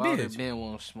sound like a Wilder bitch. Ben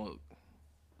won't smoke.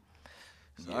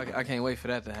 So I can't wait for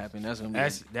that to happen.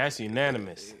 That's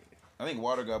unanimous. I think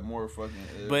Wilder got more fucking...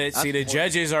 But see, the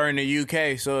judges are in the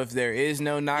UK, so if there is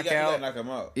no He knockout... gotta knock him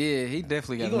out. Yeah, he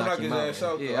definitely got to knock him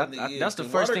out. That's the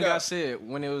first thing I said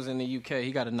when it was in the UK.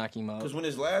 He got to knock him out. Because when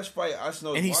his last fight, I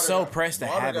know... And he's so pressed to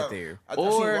have it there. I seen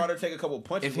Wilder take a couple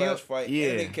punches last fight,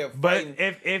 and they kept fighting.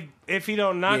 But if he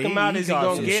don't knock him out, is he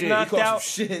gonna get knocked out?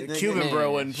 The Cuban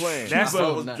bro wasn't playing. That's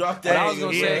I was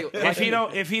gonna say,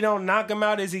 if he don't knock him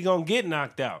out, is he gonna get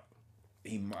knocked out?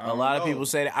 A lot of people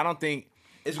say that. I don't think...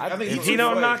 If he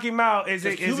don't knock him out, is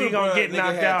he gonna get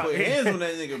knocked out? Put hands on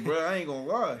that nigga, bro. I ain't gonna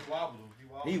lie.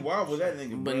 He wobbled that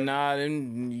nigga, bro. But nah,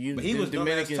 but he was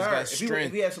Dominicans got strength.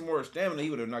 If he had some more stamina, he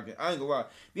would have knocked it. I ain't gonna lie.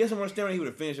 If he had some more stamina, he would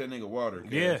have finished that nigga Wilder.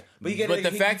 Yeah. But the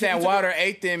fact that Wilder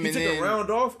ate them and then... He took a round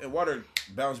off, and Wilder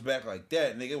bounced back like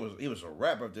that, nigga. It was a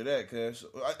wrap after that, cuz.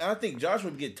 I think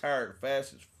Joshua would get tired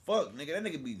fast as fuck, nigga. That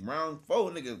nigga be round 4,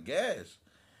 nigga, gas.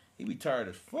 He be tired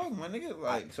as fuck, my nigga.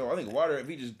 Like, so I think Wilder, if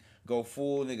he just go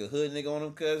full nigga hood nigga on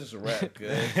him, cuz it's a wrap,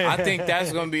 cuz. I think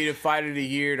that's gonna be the fight of the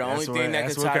year. The only thing that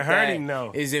could top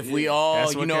that is if we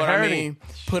all, you know what I mean,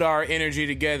 put our energy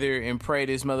together and pray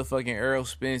this motherfucking Errol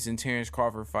Spence and Terrence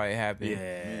Crawford fight happen.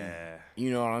 Yeah.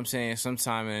 You know what I'm saying?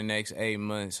 Sometime in the next 8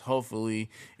 months. Hopefully,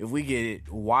 if we get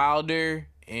it Wilder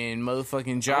and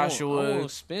motherfucking Joshua. I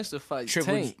want Spence to fight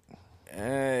Tank.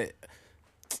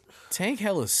 Tank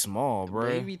hella small,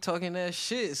 bro. He be talking that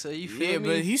shit, so you feel me? Yeah,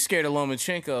 but he's scared of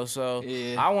Lomachenko, so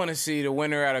I want to see the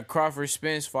winner out of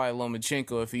Crawford-Spence fight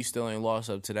Lomachenko if he still ain't lost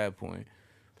up to that point.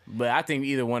 But I think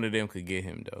either one of them could get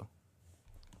him, though.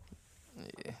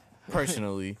 Yeah.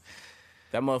 Personally.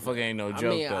 That motherfucker ain't no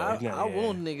joke, though. I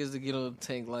want niggas to get on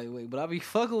Tank lightweight, but I be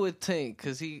fucking with Tank,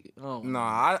 because he...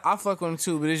 Nah, I fuck with him,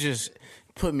 too, but it's just...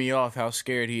 put me off how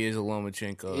scared he is of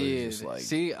Lomachenko. Yeah, It's just like,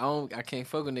 see, I can't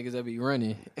fuck with niggas that be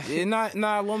running. not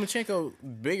Lomachenko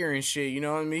bigger and shit. You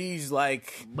know what I mean? He's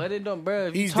like, But it don't,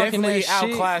 bro. he's definitely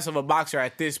outclassed of a boxer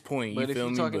at this point. But You if feel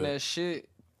you me? talking that shit,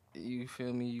 you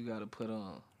feel me? You gotta put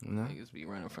on. No. Niggas be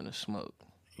running from the smoke.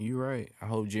 You right. I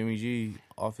hope Jimmy G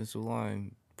offensive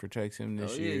line protects him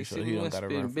this year, you so see, he we don't went gotta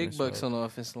spending run from big the bucks smoke. on the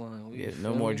offensive line. Yeah, You no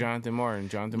feel more me? Jonathan Martin.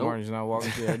 Jonathan Nope. Martin's not walking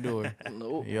through that door.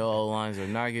 Nope. Your old lines are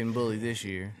not getting bullied this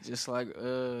year. Just like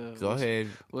Go ahead.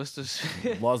 What's the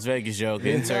shit? Las Vegas joke.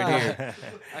 Insert here.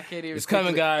 I can't even. It's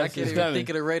coming, guys. I can't It's even coming. think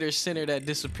of the Raiders center that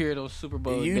disappeared on Super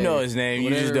Bowl. You day. know his name. You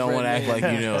just Whatever don't want to act Fred like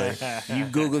name. you know it. You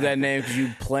Googled that name because you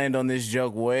planned on this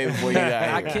joke way before you got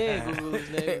I here. can Google his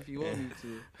name if you want me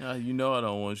to. You know I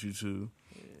don't want you to.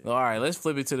 All right, let's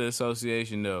flip it to the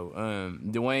association, though.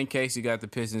 Dwayne Casey got the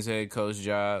Pistons head coach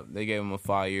job. They gave him a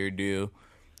 5-year deal.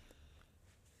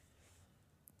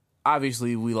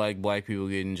 Obviously, we like black people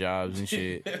getting jobs and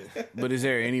shit. But is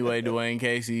there any way Dwayne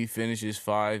Casey finishes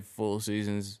 5 full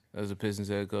seasons as a Pistons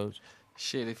head coach?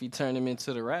 Shit, if you turn him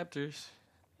into the Raptors,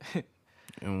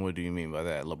 And what do you mean by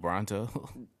that?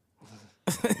 LeBronto?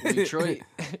 Detroit.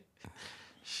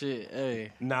 Shit,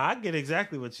 hey. Nah, I get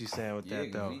exactly what you're saying with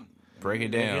that, though. Break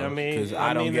it Yeah, down. I mean, Because I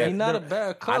I don't mean, get He's not a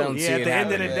bad coach. I don't Yeah, see at it the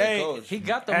end of the happening. day, He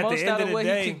got the At the most end out of of the what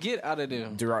day- he could get out of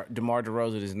them. DeMar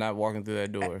DeRozan is not walking through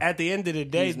that door. at the end of the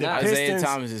day, He's the not. Isaiah Pistons,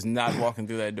 Thomas is not walking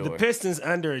through that door. the Pistons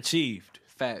underachieved.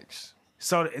 Facts.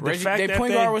 So the fact Their that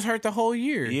point they, guard was hurt the whole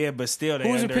year. yeah, but still they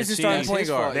Who was the Pistons starting underachieved. point His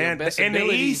guard? fault. Your They- best in the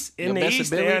ability- East- in your the best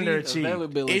East, they ability, underachieved.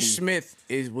 availability. Ish Smith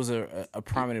was a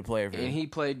prominent player for And them. he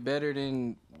played better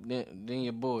than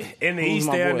your boy. In the Who's East,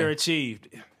 my they boy?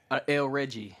 underachieved. El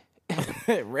Reggie.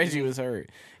 Reggie was hurt.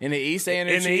 In the East, they In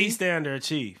the underachieved? East, they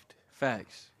underachieved.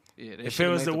 Facts. Yeah, they If it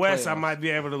should've was made the West, I playoffs. might be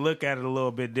able to look at it a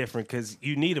little bit different because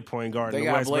you need a point guard They in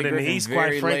the got West. Blake But in the Griffin East, very quite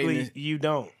late in frankly, the- you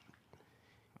don't.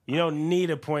 You don't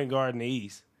need a point guard in the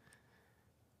East.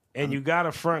 And you got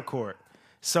a front court.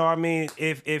 So, I mean,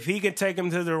 if he can take them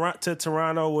to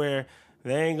Toronto where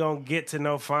they ain't going to get to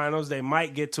no finals, they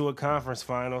might get to a conference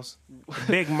finals.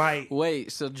 Big might.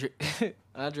 Wait, so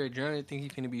Andre Drummond think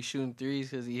he's gonna be shooting threes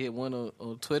because he hit one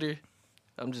on Twitter?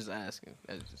 I'm just asking.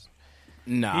 That's just.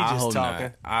 Nah, He I just hope talking.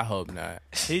 not. I hope not.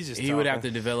 He's just He would have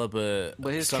talking. to develop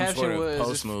But his some caption sort of was,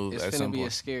 post move "It's at gonna some be a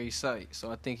point. scary sight."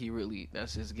 So I think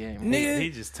that's his game. Nigga,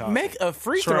 He just talking. make a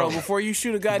free throw Trolling. before you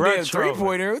shoot a Bruh, goddamn trolling.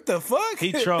 3-pointer. What the fuck?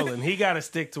 He trolling. He got to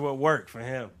stick to what worked for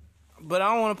him. But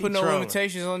I don't want to put He no trolling.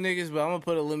 limitations on niggas, but I'm going to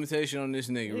put a limitation on this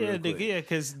nigga Yeah, real quick. yeah,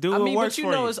 because do I what mean, works but you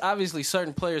for know, you. it's obviously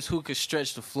certain players who could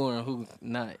stretch the floor and who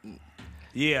not.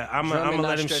 Yeah, I'm Drummond gonna not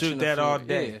let him stretching shoot the that floor. all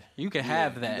day. Yeah, you can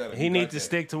have that. gotta- He needs to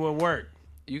stick to what worked.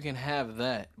 You can have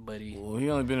that, buddy. Well, he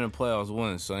only been in the playoffs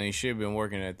once, so he should have been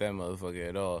working at that motherfucker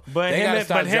at all. But They him, gotta and,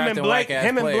 stop but him and drafting Blake, whack-ass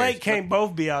him and players. Blake can't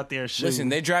both be out there shooting. Listen,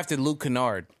 they drafted Luke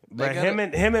Kennard. but gotta-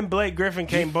 him and Blake Griffin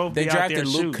can't both They be out there drafted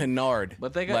Luke shooting. Kennard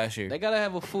But they got last year. they gotta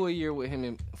have a full year with him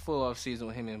and full off season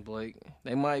with him and Blake.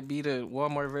 They might be the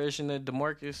Walmart version of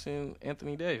DeMarcus and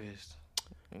Anthony Davis.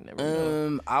 You never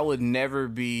know. I would never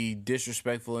be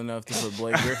disrespectful enough to put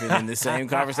Blake Griffin in the same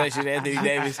conversation as Anthony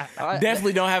Davis.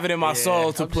 Definitely don't have it in my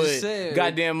soul to I'm put just saying.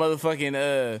 goddamn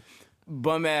motherfucking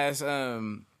bum ass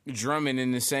Drummond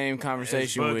in the same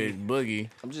conversation Boogie. with Boogie.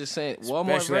 I'm just saying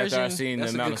Walmart Especially after version. I've seen the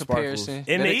That's a amount good of sparkles.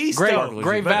 comparison. In the That- East, great, though.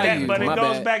 great But, that, value. but it my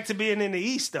goes bad. back to being in the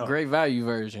East, though. Great value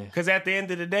version. Because at the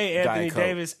end of the day, Anthony Coke.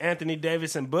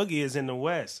 Davis, and Boogie is in the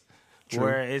West,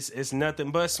 where it's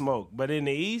nothing but smoke. But in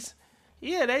the East,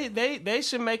 yeah, they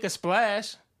should make a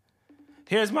splash.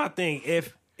 Here's my thing: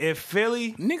 if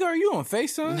Philly, Nigga, are you on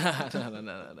FaceTime?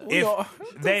 No.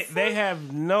 if they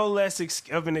have no less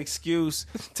of an excuse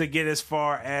to get as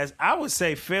far as I would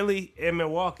say Philly and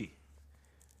Milwaukee.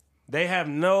 They have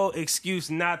no excuse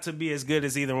not to be as good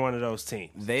as either one of those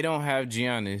teams. They don't have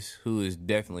Giannis, who is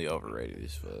definitely overrated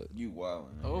as fuck. You wild.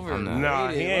 Overrated. Nah,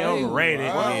 he ain't overrated.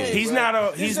 Wow. He's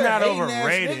not. He's not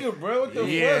overrated. Nigga, bro. What the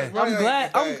Yeah. fuck, bro? I'm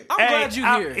glad. I'm Hey, glad you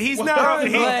here. He's Well, not. I'm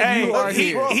He, glad hey, you are he-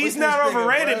 here. he's With not this nigga,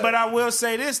 overrated, bro. but I will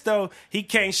say this though: he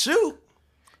can't shoot.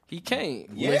 He can't.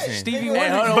 Yes, Stevie nigga. Wonder.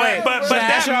 hold on, But wait. but Can I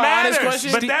that ask y'all an honest matters.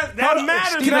 question? But that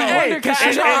matters. Can I- though. hey, can I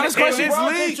ask y'all an honest question? In this LeBron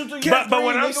league, can shoot but till you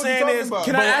what got I'm three, saying nigga, is, what you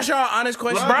Can talking I ask y'all an honest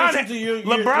question? LeBron shoot till you're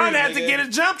LeBron three, had to nigga. get a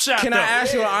jump shot. Can I though.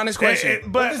 ask you an honest question?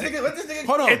 But Let this nigga.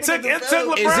 Hold on. it took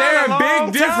LeBron Is there a long big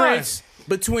time. difference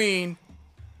between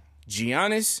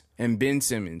Giannis and Ben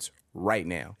Simmons right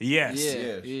now? Yes. Yeah,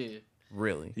 Yes. yeah.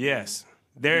 Really? Yes.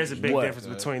 There is a big What? difference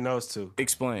between those two.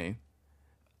 Explain.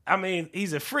 I mean,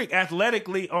 he's a freak.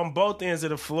 Athletically, on both ends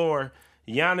of the floor,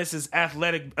 Giannis's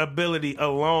athletic ability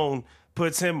alone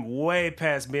puts him way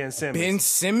past Ben Simmons. Ben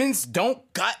Simmons don't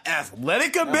got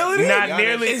athletic ability? Not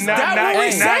nearly. Is Not that what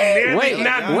we're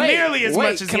saying? nearly as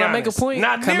much as Giannis. Can I make a point?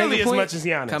 Not nearly as much as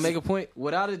Giannis. Can I make a point?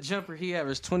 Without a jumper, he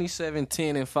averaged 27,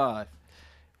 10, and 5.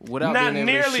 Without Not being able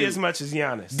to nearly shoot. as much as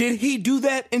Giannis. Did he do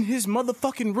that in his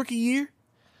motherfucking rookie year?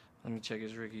 Let me check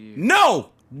his rookie year. No.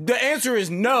 The answer is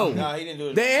no. Nah, he didn't do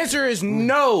it. The answer is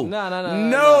no.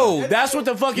 No. That's what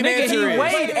the fucking Nigga, answer he is.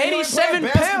 weighed 87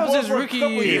 pounds his rookie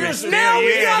year. Now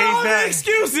we got all the done.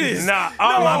 excuses. Nah,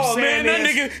 all I'm No, saying man, that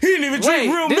is- nigga, he didn't even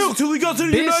drink real this- milk till he got to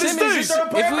the Ben United Simmons, States.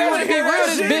 if we want to be real,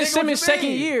 this Shit, Ben nigga, Simmons' what you second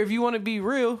mean? year. If you want to be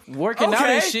real, working out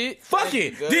and shit. Fuck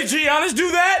it. Did Giannis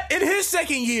do that in his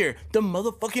second year? The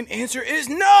motherfucking answer is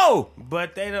no.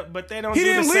 But they don't. He do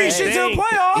didn't the lead same shit to the thing.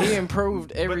 playoffs. He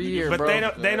improved every year, But bro.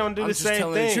 they don't do I'm the just same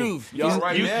telling thing. the truth. Y'all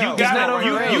right You now. not gotta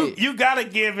overrated. you gotta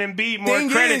give Embiid more Thing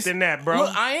credit is- than that, bro.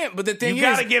 Look, I am, but the thing You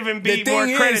is, gotta give Embiid the thing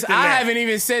more credit is, than I that. haven't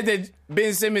even said that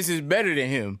Ben Simmons is better than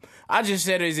him. I just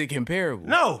said, is it comparable?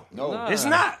 No, it's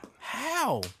not.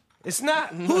 How? It's not.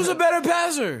 Who's a better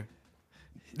passer?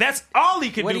 That's all he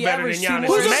could What do he better than averaged 2 Giannis.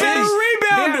 more Who's a Maybe- better He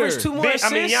rebounder? averaged 2 more assists. I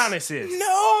mean, Giannis is.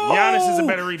 No. Giannis is a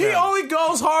better He rebounder. only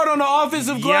goes hard on the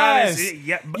offensive glass.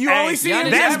 You only see him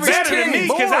That's averaged better than 10 me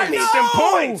because I boards. need them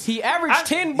points. He averaged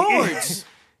 10 boards.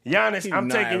 Giannis, I'm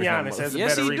not taking averaging Giannis as a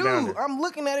Yes, better he do. rebounder. I'm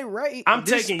looking at it right. I'm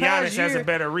This taking past Giannis as a year,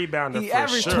 better rebounder He for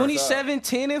averaged sure. 27,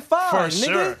 10, and 5. For nigga.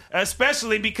 sure.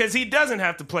 Especially because he doesn't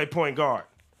have to play point guard.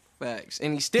 Facts.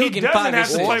 And he's still He getting doesn't 5 have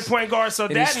to play assists. point guard, so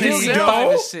And that he's in still He getting itself, 5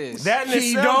 don't? assists. that in He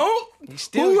itself, don't?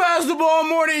 still- Who has the ball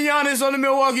more than Giannis on the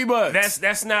Milwaukee Bucks?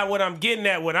 that's not what I'm getting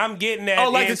at. What I'm getting at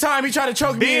like the is time he tried to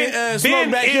choke me in Ben smoke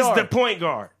is backyard. the point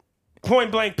guard. Point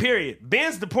blank, period.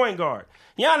 Ben's the point guard.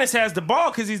 Giannis has the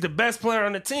ball because he's the best player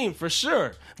on the team, for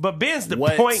sure. But Ben's the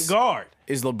point guard.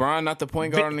 Is LeBron not the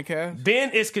point guard on the Cavs?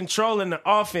 Ben is controlling the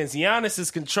offense. Giannis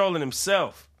is controlling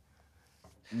himself.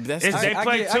 That's They I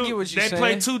play get two. what you're They play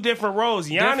saying. two different roles.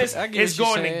 Giannis I get is what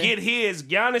you're going to saying. get his.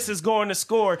 Giannis is going to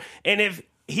score, and if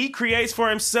he creates for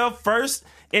himself first,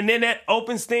 and then that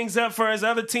opens things up for his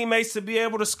other teammates to be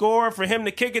able to score, for him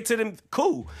to kick it to them,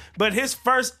 cool. But his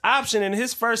first option and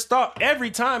his first thought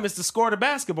every time is to score the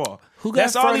basketball. Who got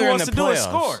That's all he further in wants the to do is playoffs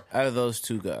score. out of those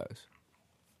two guys?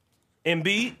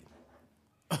 Embiid.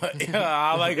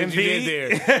 I like what you Embiid.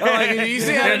 did there. I like it. You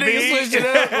see how the nigga Embiid. switched it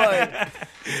up?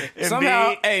 Like,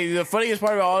 somehow, Embiid. hey, the funniest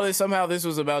part about all this, somehow this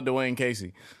was about Dwayne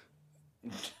Casey.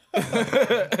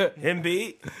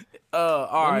 Embiid.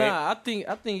 All right. Nah, I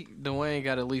think Dwayne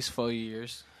got at least 4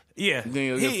 years. Yeah, think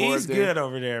he'll get he's fourth there? good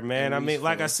over there, man. I mean,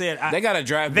 like I said, They got to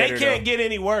draft They better, can't though. get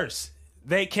any worse.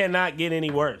 They cannot get any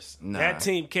worse. Nah. That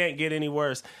team can't get any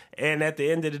worse. And at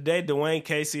the end of the day, Dwayne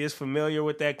Casey is familiar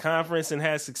with that conference and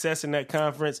has success in that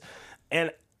conference.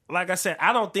 And like I said,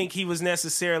 I don't think he was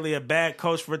necessarily a bad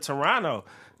coach for Toronto.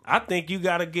 I think you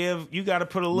got to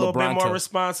put a little bit more LeBronto.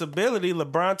 responsibility.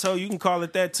 LeBronto, you can call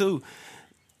it that too.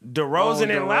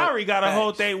 DeRozan and Lowry got to Facts.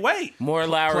 hold their weight. More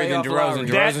Lowry than Playoff DeRozan. Lowry.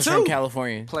 That DeRozan's too. from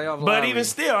California. Playoff But Lowry. even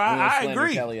still, I Slander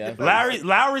agree. Kelly after.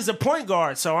 Lowry's a point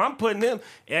guard, so I'm putting him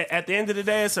at the end of the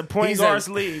day. It's a point He's guards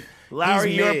a- league. Lowry,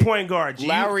 he's you're a mid. point guard. G.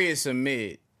 Lowry is a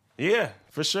mid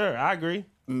For sure. I agree.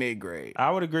 grade. I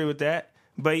would agree with that.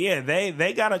 But yeah,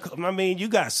 they got a. I mean, you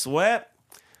got swept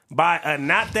by a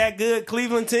not that good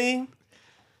Cleveland team.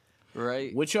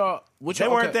 right? What y'all They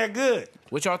weren't that good.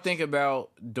 What y'all think about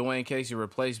Dwayne Casey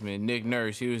replacement, Nick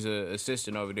Nurse? He was an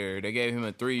assistant over there. They gave him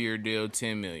a 3-year deal,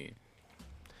 $10 million.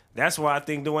 That's why I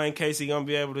think Dwayne Casey gonna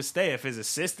be able to stay if his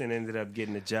assistant ended up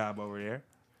getting a job over there.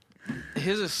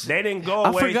 They didn't go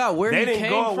away. I forgot where they he didn't came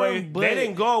go away. from, but- They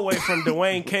didn't go away from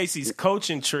Dwayne Casey's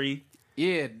coaching tree.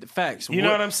 Yeah, facts. You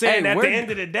know what I'm saying? At the end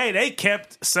of the day, they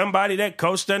kept somebody that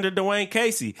coached under Dwayne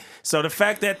Casey. So the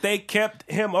fact that they kept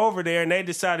him over there and they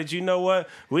decided, you know what,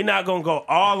 we're not going to go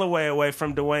all the way away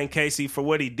from Dwayne Casey for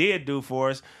what he did do for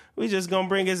us. We just going to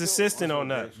bring his assistant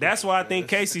on up. That's why I think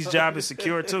Casey's job is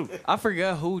secure too. I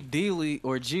forgot who D League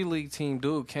or G League team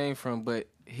dude came from, but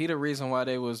he the reason why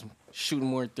they was shooting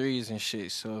more threes and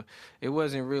shit. So it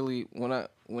wasn't really when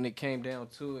it came down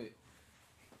to it.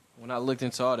 When I looked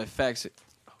into all the facts, it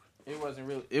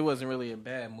wasn't really a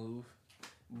bad move.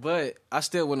 But I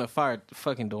still wouldn't have fired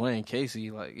fucking Dwayne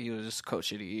Casey. Like, he was just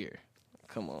coach of the year.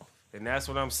 Come on. And that's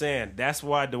what I'm saying. That's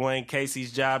why Dwayne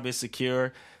Casey's job is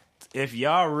secure. If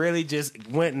y'all really just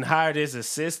went and hired his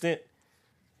assistant,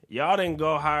 y'all didn't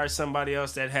go hire somebody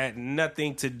else that had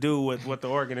nothing to do with what the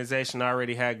organization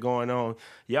already had going on.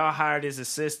 Y'all hired his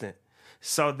assistant.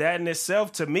 So that in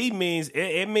itself, to me, means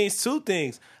it means two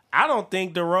things. I don't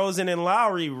think DeRozan and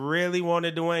Lowry really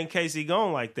wanted Dwayne Casey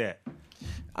going like that.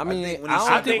 I mean,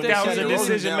 I think that was a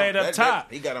decision made up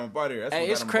top. He got him up out here. Hey,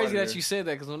 it's crazy that you said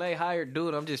that because when they hired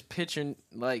dude, I'm just picturing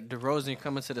like DeRozan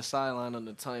coming to the sideline on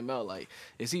the timeout. Like,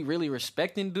 is he really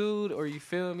respecting dude, or you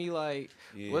feel me? Like,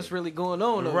 what's really going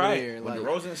on over there? When Like,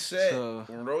 DeRozan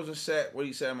sat, what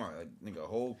he said, like, nigga, a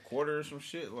whole quarter or some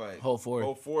shit, like whole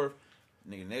fourth.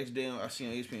 Nigga, next day I seen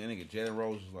on ESPN, that nigga Jalen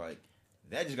Rose was like,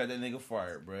 that just got that nigga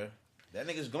fired, bruh. That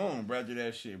nigga's gone, bro, after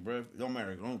that shit, bro. It don't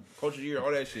matter. Coach of the year,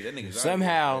 all that shit. That nigga's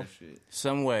somehow,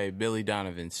 some way, Billy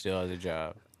Donovan still has a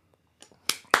job.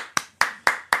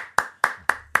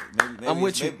 Maybe I'm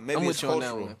with you. I'm with you on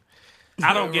that one.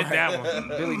 I don't get that one.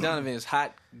 Billy Donovan is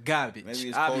hot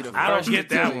garbage. I don't get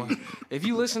that one. If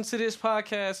you listen to this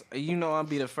podcast, you know I'll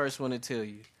be the first one to tell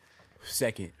you.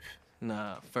 Second.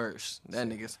 Nah, first. That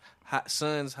nigga's hot.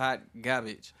 Son's hot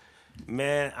garbage.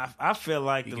 Man, I feel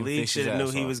like the league should have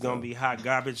knew he was going to be hot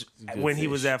garbage when he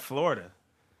was at Florida.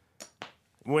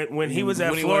 When he was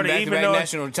at Florida, even though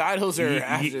national titles or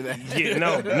after that.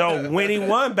 No, when he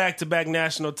won back-to-back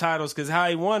national titles, because how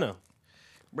he won them.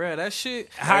 Bruh, that shit.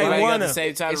 How he won them.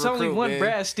 It's only one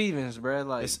Brad Stevens, bruh.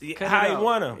 Like, how he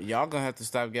won them. Y'all gonna have to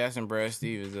stop gassing Brad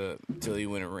Stevens up until he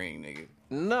win a ring, nigga.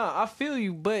 Nah, I feel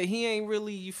you, but he ain't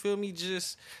really. You feel me?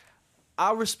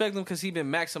 I respect him because he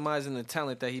been maximizing the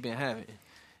talent that he been having,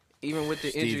 even with the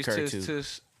Steve injuries to.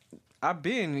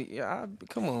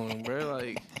 Come on, bro.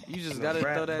 Like, you just gotta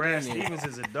throw that Brad in there. Stevens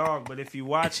is a dog, but if you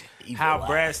watch how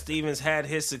Brad Stevens had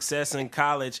his success in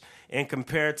college in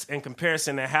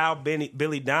comparison to how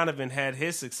Billy Donovan had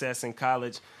his success in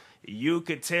college, you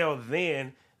could tell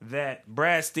then that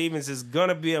Brad Stevens is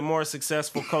gonna be a more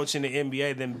successful coach in the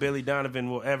NBA than Billy Donovan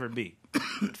will ever be.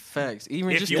 Facts.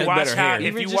 Even If just you the, watch how,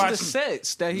 even if you just watch the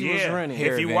sets that he was running.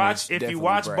 If you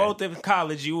watch Brad. both in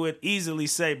college, you would easily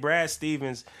say Brad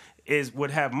Stevens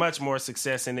would have much more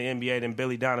success in the NBA than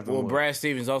Billy Donovan would. Brad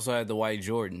Stevens also had the white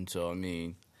Jordan, so I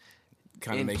mean,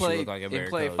 kind of makes you look like a better coach.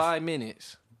 Played 5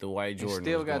 minutes. The white Jordan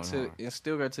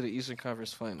still got to the Eastern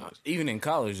Conference Finals. Even in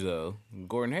college, though,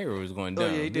 Gordon Hayward was going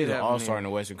down. Yeah, he did an all-star in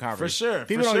the Western Conference. For sure.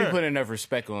 People don't even put enough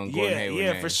respect on Gordon Hayward.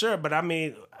 Yeah, for sure. But I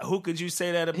mean, who could you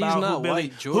say that about? He's not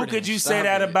white Jordan. Who could you say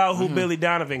that about? Who Billy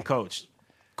Donovan coached?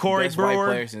 Corey Best Brewer. White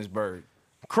player since Bird.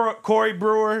 Corey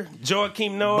Brewer,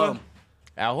 Joakim Noah,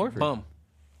 Al Horford. Bum.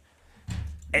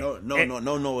 No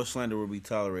Noah slander will be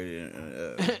tolerated.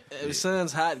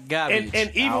 Son's hot garbage.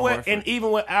 And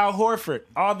even with Al Horford,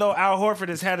 although Al Horford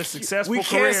has had a successful we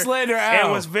career, can't slander Al.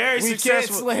 and was very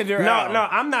successful. Can't slander Al. No,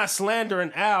 I'm not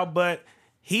slandering Al, but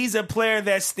he's a player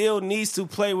that still needs to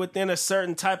play within a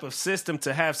certain type of system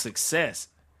to have success.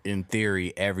 In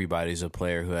theory, everybody's a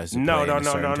player who has to play No. in a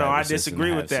certain type of I system disagree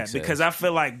to with have that success. because I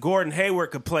feel like Gordon Hayward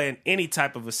could play in any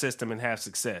type of a system and have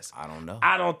success. I don't know.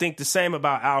 I don't think the same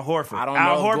about Al Horford. I don't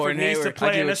Al know if Horford Gordon needs Hayward- to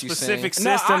play in a what you're specific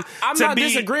saying. system. I'm to not be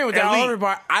disagreeing with that, elite. Oliver,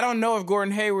 but I don't know if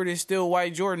Gordon Hayward is still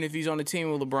white Jordan if he's on the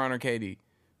team with LeBron or KD.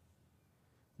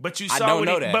 But you I saw don't what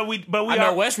know he, that. but we I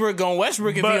know Westbrook going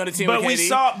Westbrook if he on the team with KD. we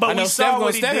saw I know Steph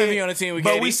what he Steph did. if he on the team with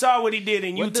but KD. we saw what he did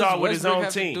in What Utah does with his Westbrook own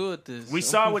have to team. do with this? We I'm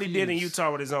saw what he did in confused.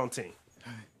 Utah with his own team.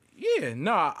 Yeah,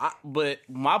 no, but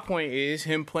my point is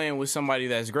him playing with somebody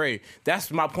that's great. That's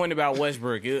my point about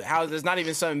Westbrook. It's not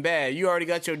even something bad. You already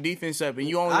got your defense up, and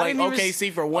you only like didn't even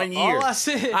OKC for 1 year. All I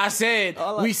said,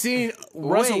 we seen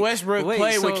Russell Westbrook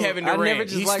play with Kevin Durant.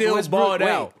 He still balled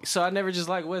out. So I never just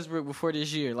liked Westbrook before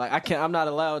this year. Like I'm not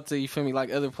allowed to. You feel me?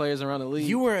 Like other players around the league.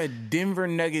 You were a Denver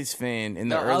Nuggets fan in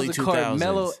the early 2000s.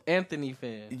 Carmelo Anthony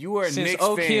fan. You were a Since Knicks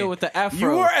Oak fan. Hill with the afro.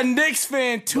 You were a Knicks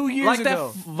fan 2 years like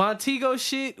ago. that Vontigo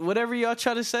shit. Whatever y'all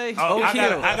try to say. Oh, Oak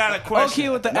Hill. I got a Oak question.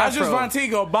 Hill with the Not afro. just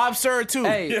Vontigo, Bob Sir too.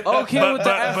 Hey, Oak Hill with the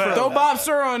but- afro. Throw Bob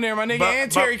Sir on there, my nigga,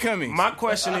 and Terry but Cummings. My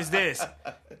question is this: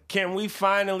 can we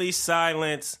finally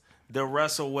silence the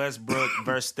Russell Westbrook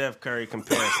versus Steph Curry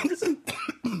comparisons?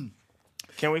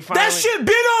 Can we finally? That shit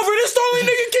been over. This the only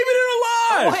nigga keeping it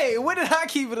alive. Wait, when did I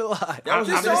keep it alive? I'm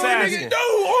This just the only asking. nigga. No,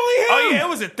 only him. Oh yeah, it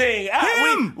was a thing.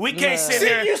 Him. We can't sit See,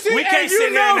 here. you see, We hey, can't you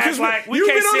sit here know, and act 'cause like we you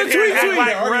can't been on sit the here and tweet act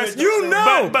like tweet. Russ. You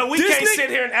know, but we this can't nigga- sit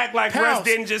here and act like Russ Pounce.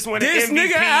 didn't just win This an MVP.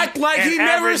 nigga act like and he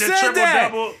never average a said that.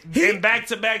 triple-double in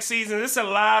back-to-back seasons. There's a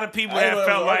lot of people I that know,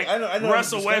 felt like I know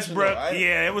Russell it was a discussion, Westbrook. though.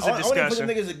 Yeah, it was a I want to discussion.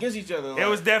 put the niggas against each other. It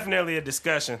was definitely a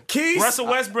discussion. Keith, Russell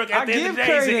Westbrook at the end of the give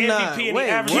day is Curry an the nod. MVP and he Wait,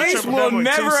 averaged a Keith triple will double in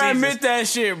 2 never seasons. admit that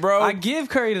shit, bro. I give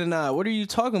Curry the nod. What are you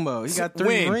talking about? He got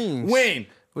 3 rings. When?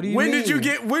 What do you when mean? did you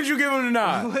get? When did you give him the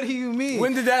nod? What do you mean?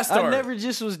 When did that start? I never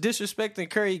just was disrespecting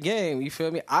Curry game. You feel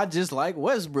me? I just like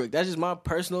Westbrook. That's just my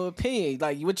personal opinion.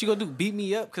 Like, what you gonna do? Beat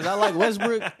me up because I like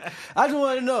Westbrook? I just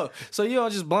want to know. So you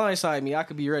don't just blindside me. I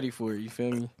could be ready for it. You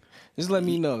feel me? Just let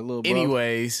me know, little bro.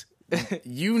 Anyways,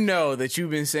 you know that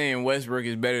you've been saying Westbrook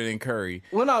is better than Curry.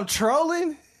 When I'm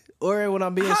trolling or when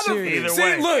I'm being serious? Either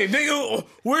way. Look, nigga,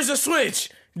 where's the switch?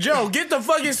 Joe, get the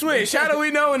fucking switch. How do we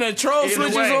know when the troll Either switch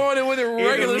is way. on and when the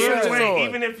regular switch is on?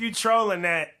 Even if you trolling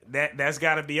that's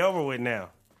got to be over with now.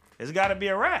 It's got to be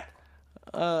a wrap.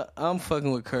 I'm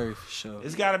fucking with Curry for sure.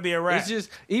 It's got to be a wrap. It's just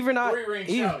even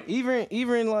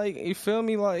like you feel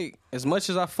me, like as much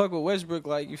as I fuck with Westbrook,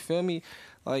 like you feel me,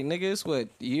 like nigga, it's what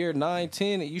year 9,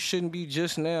 10, and you shouldn't be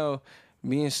just now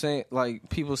being saying like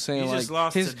people saying You like just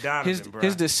lost to Donovan, bro.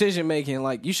 his decision making,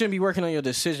 like you shouldn't be working on your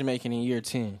decision making in year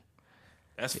 10.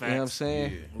 That's facts. You know what I'm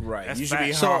saying? Right. That's You should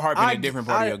be facts. harping a different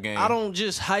part of your game. I don't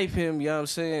just hype him, you know what I'm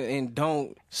saying, and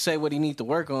don't say what he need to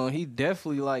work on. He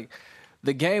definitely like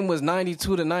the game was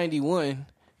 92-91,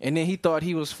 and then he thought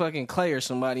he was fucking Clay or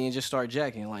somebody and just start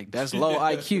jacking. Like that's low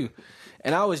IQ.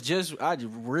 And I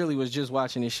really was just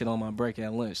watching this shit on my break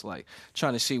at lunch, like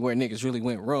trying to see where niggas really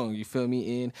went wrong. You feel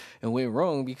me? And went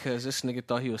wrong because this nigga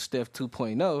thought he was Steph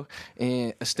 2.0,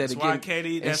 and That's why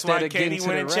KD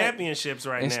winning championships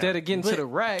right now. Instead of getting to the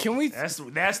rack, Can we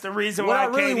That's the reason What why I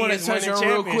really KD wanna is touch winning on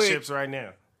real quick- championships right now.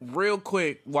 real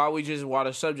quick while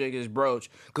the subject is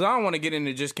broached, because I don't want to get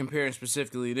into just comparing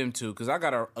specifically them two, because I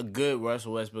got a good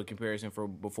Russell Westbrook comparison for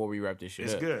before we wrap this shit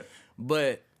It's up. good.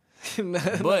 But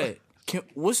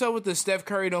what's up with the Steph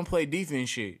Curry don't play defense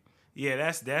shit?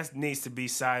 Yeah, that needs to be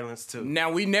silenced too.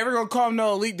 Now we never gonna call him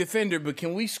no elite defender, but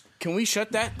can we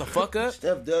shut that the fuck up?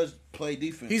 Steph does play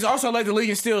defense. He's also led the league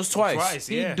in steals twice.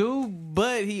 he yeah. do,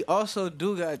 but he also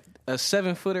do got a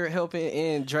 7-footer helping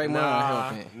and Draymond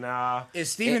helping. Nah. Is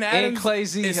Steven And Adams Clay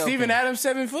Z Is helping. Steven Adams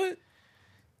 7 foot?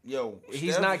 Yo,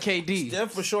 He's not KD.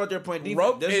 Steph for sure out there playing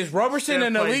defense. Is Robertson Steph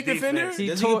an plays elite defender? defense. He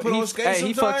Does tore- he put he- on skates hey,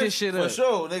 he sometimes? fucked his shit For up.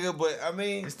 sure, nigga. But I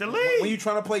mean, It's the league. When you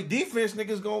trying to play defense,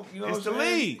 niggas go. You know, It's what the I'm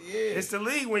saying? league. Yeah. It's the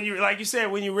league when you, like you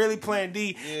said, when you're really playing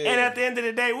D. Yeah. And at the end of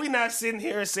the day, we not sitting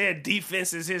here and saying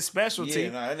defense is his specialty. Yeah,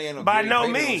 nah, that ain't no By Gary no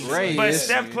Payton means. or Ray But is-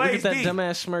 Steph Look plays at that D.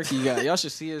 dumbass smirk he got. Y'all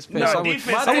should see his face. No, I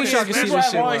defense wish is- y'all could see that's this why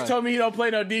shit. always live. told me he don't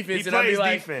play no defense, He and I'd be plays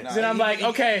like, defense. then I'm Nah, like, he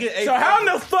okay, get A so how in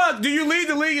plus. the fuck do you lead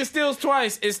the league in steals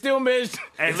twice and still manage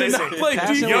Hey, to listen, not play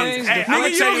passing defense? lanes, Hey, deflections. I'ma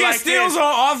Nigga, you tell don't you get like steals this.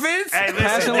 on offense. Hey, listen,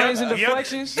 Passing lanes and your-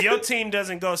 deflections? Your team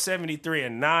doesn't go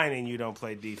 73-9 and you don't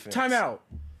play defense. Time out.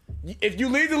 If you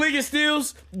lead the league in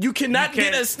steals, you cannot You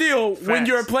can't- get a steal when Facts.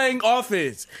 you're playing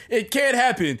offense. It can't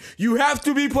happen. You have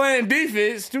to be playing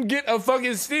defense to get a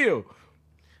fucking steal.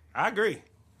 I agree.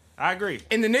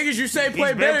 And the niggas you say play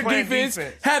been better playing defense,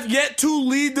 defense. have yet to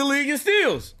lead the league in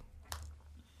steals.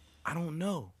 I don't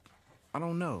know.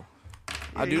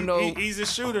 I do know. He's a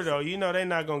shooter, though. You know they're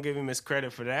not going to give him his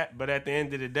credit for that. But at the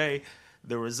end of the day,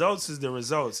 the results is the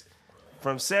results.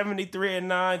 From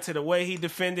 73-9 to the way he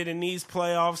defended in these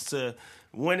playoffs to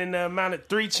winning the amount of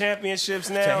 3 championships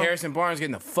to now. Harrison Barnes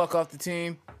getting the fuck off the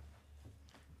team.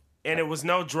 And it was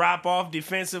no drop-off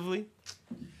defensively.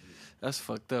 That's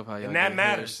fucked up how y'all And that get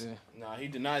matters. Harrison. No, he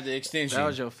denied the extension. That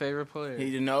was your favorite player.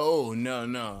 He did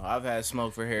no. I've had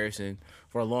smoke for Harrison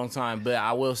for a long time, but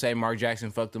I will say Mark Jackson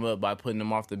fucked him up by putting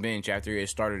him off the bench after he had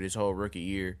started his whole rookie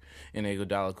year, and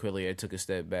Iguodala quickly had took a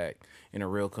step back, and a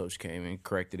real coach came and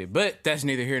corrected it. But that's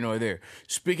neither here nor there.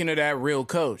 Speaking of that real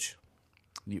coach,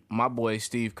 my boy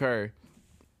Steve Kerr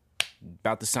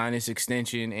about to sign this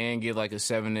extension and get like a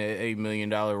 $7 to $8 million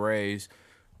raise.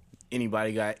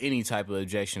 Anybody got any type of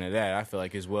objection to that? I feel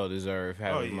like it's well deserved.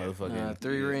 Having yeah. motherfucking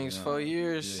 3 rings, 4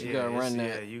 years. You gotta run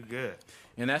that. Yeah, you good.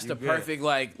 And that's the good. perfect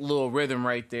like little rhythm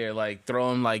right there. Like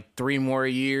throw him like 3 more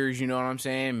years, you know what I'm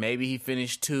saying? Maybe he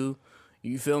finished 2.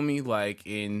 You feel me? Like,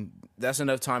 and that's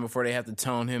enough time before they have to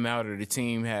tone him out or the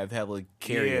team have hella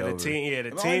carry Yeah, over. the team Am I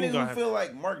gonna niggas have. who feel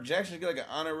like Mark Jackson get like an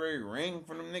honorary ring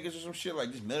from them niggas or some shit?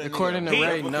 Like just mail that According to nigga a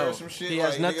Ray, replica no. or some shit? He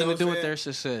has Like, nothing nigga, to do what with I'm their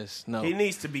saying? success. No. He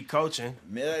needs to be coaching.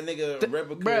 Mail that nigga a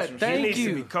replica bruh, or some thank He shit. needs to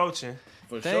you. be coaching.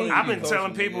 For Thank sure. you. I've been Coaching,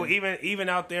 telling people, nigga. even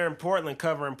out there in Portland,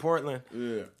 covering Portland,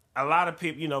 Yeah. a lot of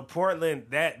people, you know, Portland,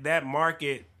 that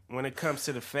market, when it comes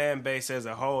to the fan base as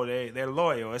a whole, they're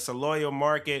loyal. It's a loyal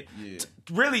market. Yeah.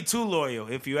 Really too loyal,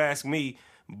 if you ask me.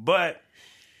 But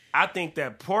I think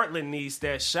that Portland needs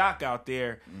that shock out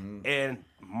there, and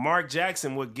Mark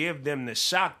Jackson would give them the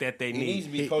shock that they needs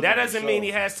to be need. coaching That for doesn't sure. mean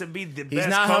he has to be the best He's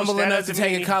not coach. humble That enough to doesn't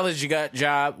take mean a college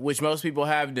job, which most people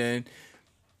have done.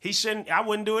 He shouldn't. I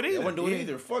wouldn't do it either. I wouldn't do it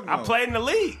either. Fuck no. I played in the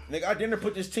league. Nigga, I didn't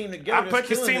put this team together. I put That's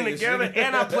this killing team niggas, together, nigga.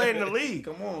 and I played in the league.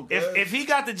 Come on, if he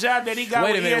got the job that he got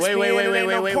Wait a with minute, ESPN,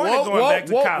 wait. no point in going back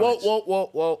to college.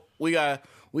 Whoa.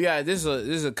 We got this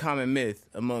is a common myth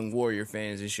among Warrior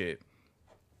fans and shit.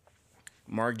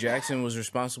 Mark Jackson was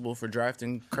responsible for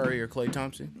drafting Curry or Klay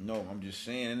Thompson? No, I'm just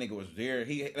saying that nigga was there.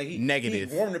 He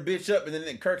Negative. He warmed the bitch up, and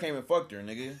then Kirk came and fucked her,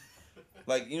 nigga.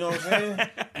 Like, you know what I'm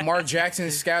saying? Mark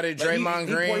Jackson scouted Like, Draymond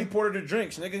Green. He poured the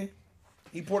drinks, nigga.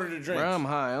 He poured the drinks. Bro, I'm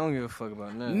high. I don't give a fuck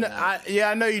about nothing. No,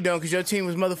 I know you don't because your team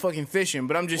was motherfucking fishing,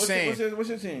 but I'm just saying. What's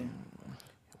your team?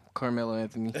 Carmelo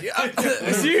Anthony. You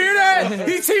hear that?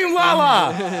 He team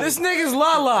Lala. This nigga's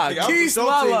Lala. Keith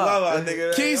Lala.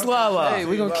 Keith Lala. Hey,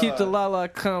 we're going to keep the Lala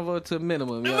convo to a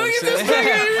minimum. You know Look what at I'm this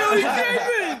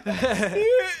saying? nigga.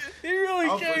 He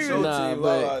really came in. Nah,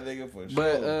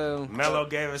 but Melo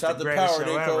gave us Shout the to greatest Power,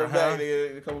 show they ever, coming back, huh?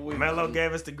 nigga, in a couple weeks. Melo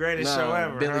gave us the greatest show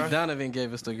ever, Billy huh? Donovan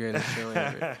gave us the greatest show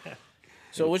ever.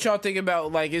 So what y'all think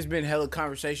about, like, it's been hella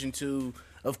conversation too.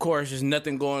 Of course, there's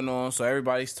nothing going on, so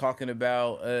everybody's talking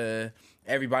about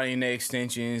everybody in their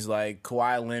extensions, like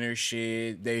Kawhi Leonard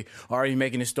shit. They already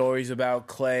making the stories about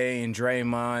Clay and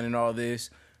Draymond and all this.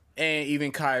 And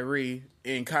even Kyrie.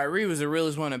 And Kyrie was the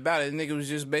realest one about it. The nigga was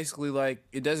just basically like,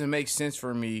 it doesn't make sense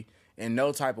for me in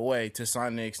no type of way to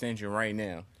sign the extension right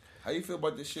now. How you feel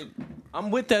about this shit?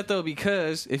 I'm with that, though,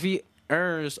 because if he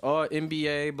earns all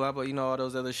NBA, blah, blah, you know, all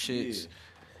those other shits,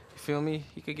 you feel me?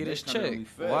 He could get his That's not check. really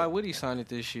fair. Why would he sign it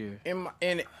this year?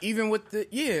 And even with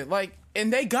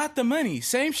and they got the money.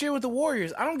 Same shit with the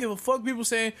Warriors. I don't give a fuck people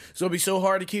saying it's gonna be so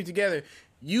hard to keep together.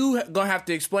 You gonna have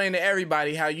to explain to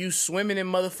everybody how you swimming in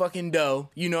motherfucking dough.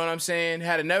 You know what I'm saying?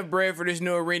 Had enough bread for this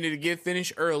new arena to get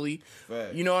finished early.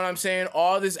 Fact. You know what I'm saying?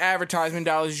 All this advertisement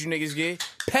dollars you niggas get.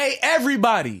 Pay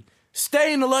everybody.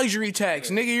 Stay in the luxury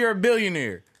tax. Nigga, you're a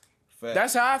billionaire. Fact.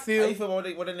 That's how I How feel. you feel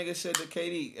about what that nigga said to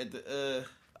KD at the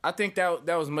I think that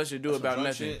was much ado about drunk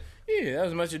nothing. shit? Yeah, that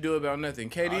was much ado about nothing.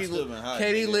 I still been high,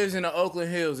 KD nigga. lives in the Oakland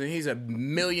Hills, and he's a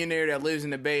millionaire that lives in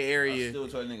the Bay Area still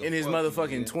tell a nigga in his fuck you,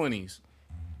 motherfucking nigga. 20s.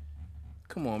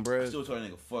 Come on, bro. still told that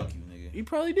nigga fuck you, nigga. He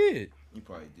probably did. You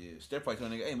probably did. Steph probably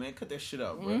told that nigga, hey man, cut that shit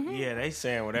out, bro. Mm-hmm. Yeah, they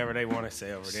saying whatever they want to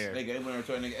say over there. Nigga, everyone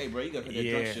told that nigga, hey bro, you gotta cut that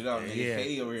Yeah, drunk shit out, nigga. yeah.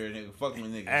 KD over here, nigga, fucking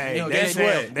with niggas. Hey, Yo, they guess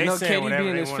saying, what? they You know, saying KD whatever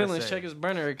being they his wanna feelings, say. check his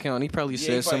burner account. He probably Yeah,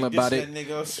 said he something probably about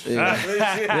dissed it. that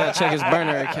nigga. Yeah, check his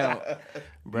burner account.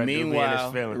 Bruh,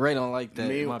 Meanwhile, Ray don't like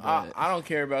that. My bad. I don't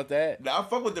care about that. Nah, I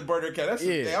fuck with the burner cat. That's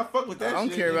Yeah. the thing. I fuck with that. I don't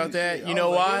shit, care nigga. about that. Shit. You I know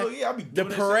was like, why? hell yeah, I be The doing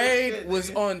that same parade shit,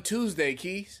 was nigga. on Tuesday,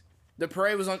 Keith. The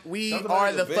parade was on. We Something are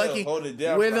like the the bell, fucking. hold it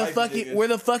down We're for the icy fucking. niggas. We're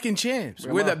the fucking champs.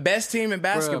 Bro, We're my- the best team in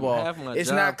basketball. Half my It's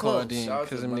job not called close. in Shout out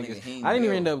 'cause to them my niggas. nigga Heen I didn't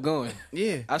even Bell. end up going.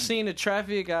 Yeah. I seen the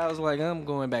traffic. I was like, I'm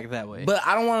going back that way. But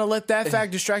I don't want to let that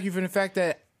fact distract you from the fact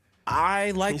that I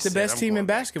like He the said, best "I'm team in going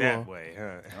back basketball. That way,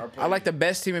 huh? I like the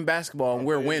best team in basketball, and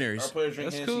we're Our winners. players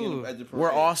drink That's Hennessy cool. at the parade. We're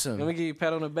Let me awesome. give you a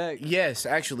pat on the back. Yes,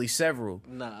 actually, several.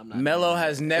 Nah, I'm not. Melo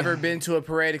has never been to a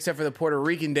parade except for the Puerto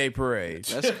Rican Day parade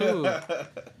That's cool.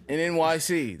 in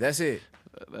NYC. That's it.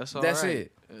 That's all That's right.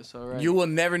 it. That's all right. You will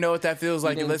never know what that feels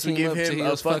like He didn't unless we team give up till him he a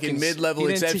was fucking mid-level he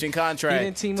didn't exception he didn't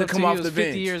contract team to up come till off he the was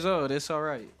 50 bench. years old. It's all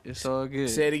right. It's all good.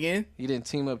 Say it again. He didn't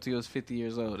team up till he was 50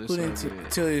 years old. It's Who all didn't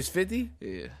good. till he was 50?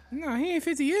 Yeah. No, he ain't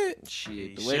 50 yet.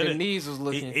 Shit. The He way the shoulda- knees was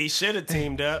looking. He should have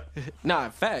teamed up. Nah,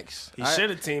 facts. He should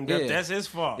have teamed up. yeah. That's his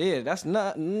fault. Yeah, that's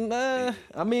not. Nah.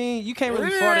 I mean, you can't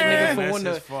really fault a nigga for That's wanting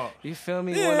his to. fault. You feel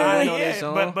me? Yeah. Wanting to win on Yeah, his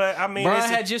own. but I mean, Brian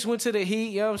it's a- had just went to the Heat.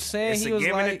 You know what I'm saying? It's He a was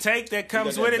give and a like, take that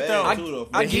comes He got with that it, bag, though. too, though.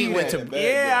 I He give you went that. to bag,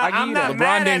 Yeah, I give I'm you not that.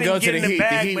 mad LeBron didn't at go him to the getting Heat. the The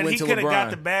bag, Heat but went he to could have got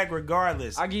LeBron. the bag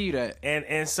regardless. I give you that.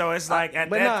 And so it's like at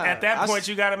But that nah, point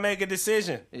you got to make a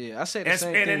decision. Yeah, I say the And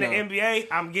same in thing. the though. NBA,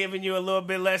 I'm giving you a little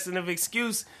bit less of an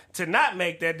excuse to not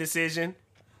make that decision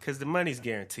because the money's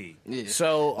guaranteed. Yeah.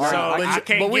 So, So I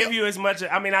can't but we- give you as much.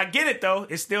 I mean, I get it though.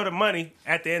 It's still the money.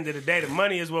 At the end of the day, the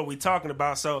money is what we're talking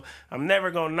about. So I'm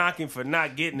never gonna knock him for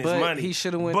not getting his But money. he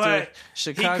should have went But to he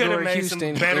Chicago coulda or made Houston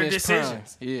some better in his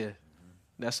decisions prime. Yeah,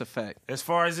 that's a fact. as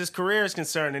far as his career is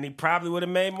concerned, and he probably would have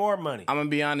made more money. I'm gonna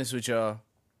be honest with y'all.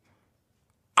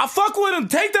 I fuck with him.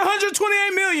 Take the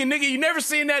 128 million, nigga. You never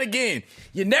seen that again.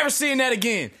 You never seen that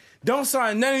again. Don't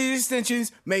sign none of these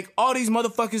extensions. Make all these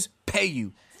motherfuckers pay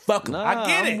you. Fuck them. Nah, I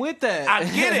get I'm it. with that. I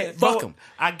get it. Fuck but- 'em.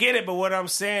 I get it. But what I'm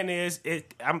saying is,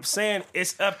 I'm saying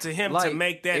it's up to him to Like,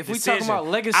 make that if we decision. talking about I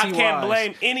can't legacy-wise-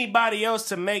 blame anybody else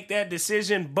to make that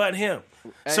decision but him.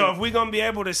 So if we're gonna be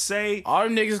able to say, All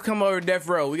them niggas come over to death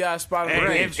row. We got a spot on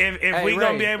the hey, bench. if Hey, we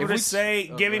gonna Ray, be able if to we- say,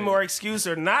 Oh, give him go more ahead. excuse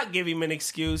or not give him an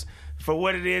excuse for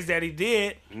what it is that he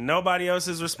did, nobody else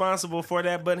is responsible for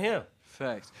that but him.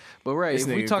 Facts. But Ray, This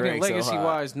if we nigga talking Greg so legacy hot.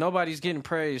 wise, nobody's getting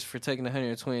praised for taking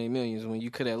 128 millions when you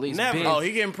could at least Never. been. Oh,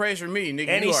 he getting praise for me, nigga.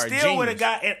 And you he are a still would have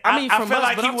genius. got. And I mean, I from feel us,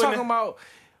 like but he I'm wouldn't. talking about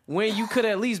when you could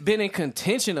at least been in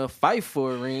contention to fight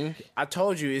for a ring. I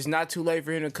told you, it's not too late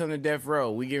for him to come to death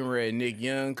row. We getting rid of Nick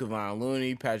Young, Kevon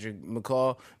Looney, Patrick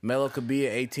McCall. Melo could be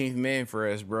an 18th man for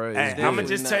us, bro. Hey, I'm gonna definitely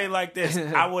just not. tell you like this.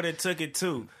 I would have took it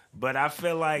too, but I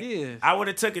feel like Yeah. I would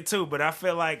have took it too, but I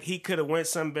feel like he could have went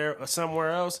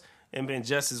somewhere else and been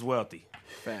just as wealthy.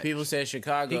 Facts. People said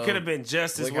Chicago. He could have been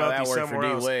just as Look how wealthy that worked for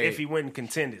somewhere else D-Wade. if he went and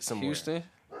contended somewhere.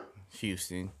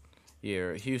 Houston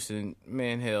Yeah, Houston,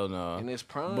 man, hell no. in his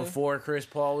prime. Before Chris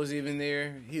Paul was even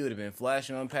there, he would have been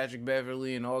flashing on Patrick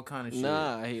Beverly and all kind of shit.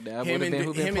 Nah, that would have him been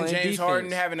who been and playing James defense.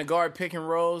 Harden having to guard pick and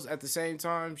rolls at the same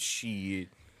time, shit.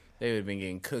 They would have been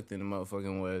getting cooked in the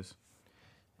motherfucking West.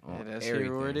 Yeah, that's everything.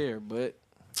 here or there, but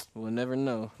we'll never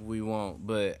know. We won't.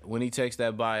 But when he takes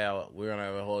that buyout, we're going to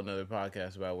have a whole nother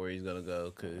podcast about where he's going to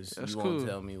go because That's you won't cool.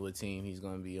 tell me what team he's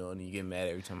going to be on and you get mad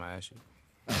every time I ask you.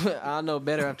 I'll know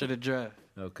better after the draft.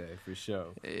 Okay, for sure.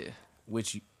 Yeah.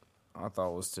 Which I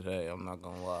thought was today. I'm not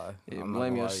going to lie. Yeah, I'm not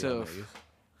blame gonna lie to y'all yourself.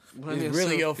 niggas. Blame It's really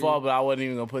your yourself, fault, but I wasn't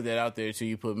even gonna put that out there until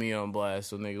you put me on blast.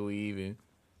 So nigga, we even.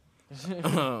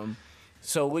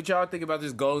 So what y'all think about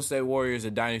this Golden State Warriors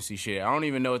a dynasty shit? I don't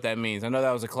even know what that means. I know that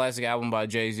was a classic album by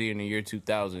Jay-Z in the year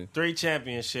 2000. 3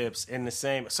 championships in the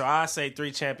same. So I say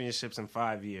 3 championships in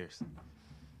 5 years.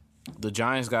 The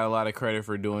Giants got a lot of credit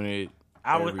for doing it.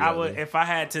 I every would, other. if I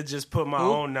had to just put my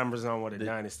own numbers on what a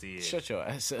dynasty is. Shut your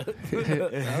ass up.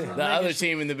 The other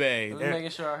team in the Bay. I'm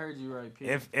making sure I heard you right, Pete.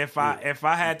 If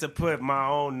I had to put my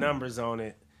own numbers on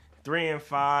it, 3 and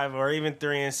 5 or even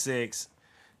 3 and 6,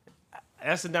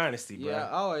 that's a dynasty, bro. Yeah,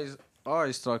 I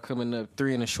always start coming up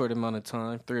 3 in a short amount of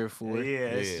time, 3 or 4. Yeah,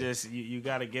 it's Yeah. just you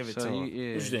got to give it So to you, them.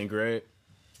 yeah, What you think, Greg?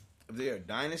 If they're a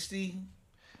dynasty,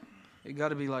 it got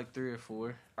to be like 3 or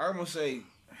 4. I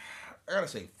gotta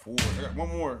say 4. I got one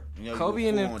more. You know, Kobe you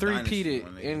and go them full on dynasty,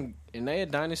 three-peated, my nigga. and they a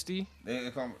dynasty. They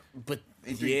come, But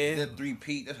yeah, that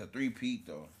 3-peat. That's a 3-peat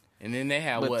though. and then they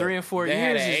had But what? 3 and 4 They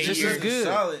had years an is 8 just year- as good.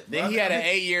 Solid. Then he had an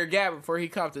 8-year gap before he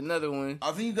copped another one.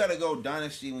 I think you gotta go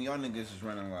dynasty when y'all niggas is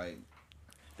running like.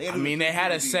 I mean, they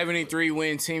had a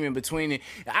 73-win team in between it.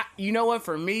 You know what?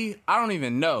 For me, I don't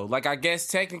even know. Like, I guess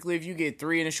technically if you get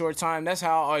 3 in a short time, that's how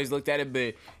I always looked at it.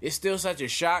 But it's still such a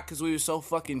shock because we were so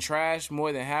fucking trash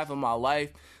more than half of my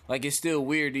life. Like, it's still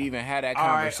weird to even have that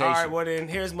conversation. All right. Well, then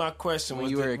here's my question: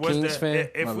 When you were a Kings fan?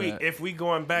 My bad. If we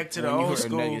going back to the When you old were a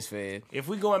school, Nuggets fan. if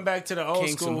we going back to the old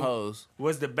King some school, hoes.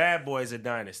 was the Bad Boys a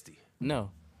dynasty?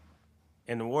 No.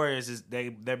 And the Warriors they're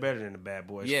better than the Bad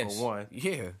Boys Yes. for one.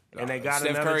 Yeah. And they got Steph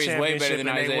another Curry's way better championship, than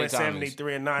and they Isaiah went Thomas.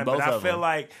 73 and 9. Both But I of feel them.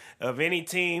 like of any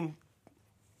team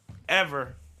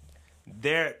ever,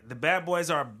 the Bad Boys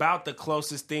are about the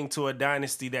closest thing to a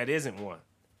dynasty that isn't one.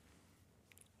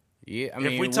 Yeah, I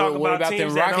mean, we talk what about about teams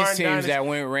them that Rockets aren't teams that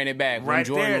dynasty- ran it back when Right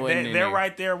Jordan there, wasn't in they're there?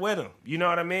 right there with them. You know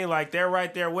what I mean? Like they're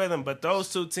right there with them. But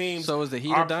those two teams, So is the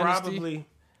Heat a are dynasty? probably.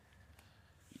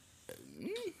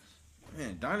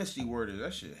 Man, dynasty word is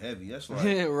that shit heavy. That's like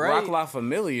Yeah, Rock right. La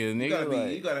Familia, nigga. you gotta be.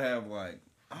 like- You gotta have like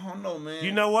I don't know, man.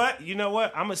 You know what?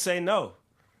 I'm gonna say no.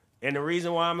 And the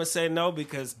reason why I'm gonna say no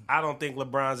because I don't think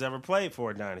LeBron's ever played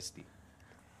for a dynasty.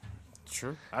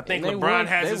 True. I think And they LeBron won-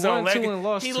 has they his own won two legacy. and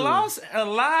lost He two. lost a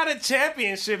lot of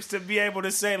championships to be able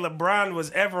to say LeBron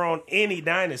was ever on any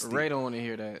dynasty. Ray don't want to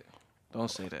hear that.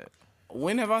 Don't say that.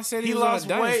 When have I said he, He was on lost a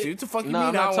dynasty? weight. What the fuck you No, mean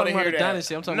I'm I not want to talking about hear a that?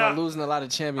 dynasty. I'm talking Nah. about losing a lot of I'm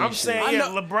championships. saying, I yeah,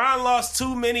 know- LeBron lost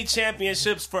too many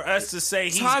championships for us to say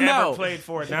he's Time ever out. played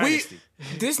for a dynasty.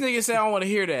 This nigga said I want to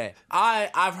hear that.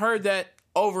 I've heard that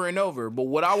over and over, but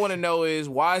what I want to know is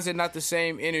why is it not the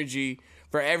same energy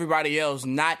for everybody else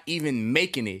not even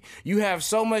making it? You have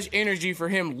so much energy for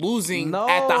him losing No.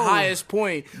 at the highest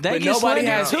point, They but get nobody slandered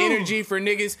has too. energy for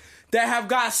niggas that have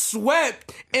got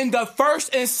swept in the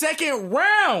first and second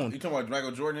round You talking about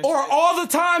Michael Jordan? And or shit? all the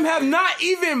time have not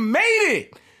even made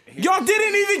it. Y'all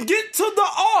didn't even get to the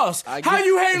O's. I How get-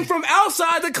 you hating from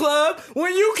outside the club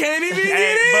when you can't even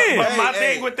get in? But my Hey,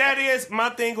 thing hey. with that is, Come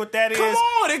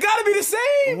on, it gotta be the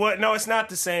same. what? No, it's not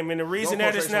the same. And the reason Don't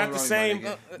that it's put not the Tracy same, Songz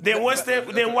on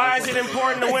me, then why is it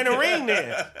important to win a ring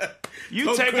then?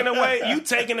 You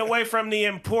taking away from the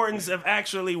importance of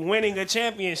actually winning a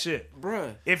championship.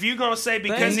 Bruh. If you gonna say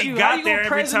because Thank he you. How got you there gonna every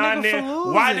praise a time, nigga then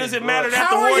for why losing? does it matter that How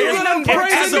the are you Warriors? gonna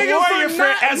praise As a a nigga Warrior for fan,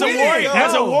 not as a winning? Warrior, Yo.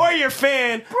 as a Warrior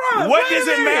fan, Bruh, what wait does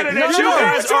a it matter minute. that No, you no,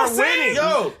 guys what y'all are saying? winning?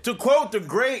 Yo, to quote the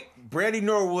great Brandy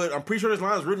Norwood, I'm pretty sure this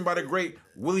line is written by the great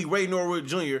Willie Ray Norwood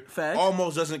Jr. Facts.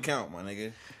 Almost doesn't count, my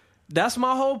nigga. That's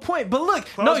my whole point. But look,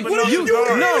 Close, no, but no you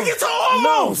cigar. no, You get to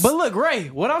almost. But look, Ray,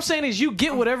 what I'm saying is you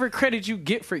get whatever credit you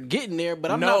get for getting there, but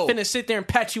I'm No. not finna sit there and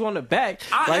pat you on the back.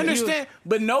 I like understand,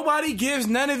 but nobody gives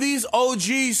none of these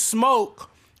OGs smoke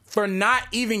for not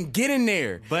even getting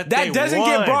there. But that they doesn't won.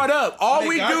 get brought up. All They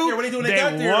we got there. What do, they doing? They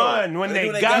got there, won though? when What they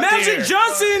doing? got Magic there.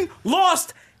 Johnson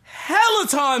lost hella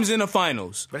times in the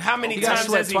finals. But how many He got times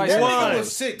swept has he twice. That won? nigga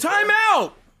was sick. Time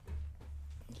out.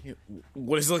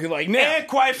 What it's looking like now? And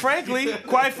quite frankly,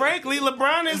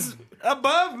 LeBron is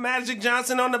above Magic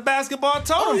Johnson on the basketball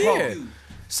totem Oh, pole. yeah.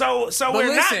 So we're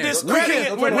listen, not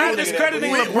discrediting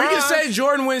LeBron. We can say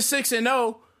Jordan went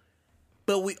 6-0,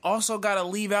 but we also got to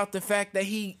leave out the fact that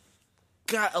he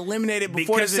got eliminated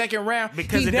before the second round.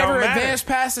 Because he it never don't matter. advanced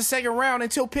past the second round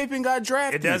until Pippen got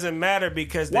drafted. It doesn't matter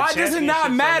because the why does it not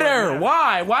championships matter? are what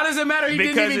Why? Why does it matter he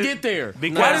Because didn't even it- get there?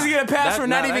 because- Why does he get a pass for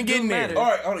not that even do getting matter. there? All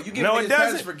right, hold on. You give No, niggas it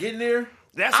passes doesn't. for getting there?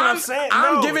 That's what I'm saying.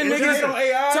 I'm No, giving it niggas doesn't. on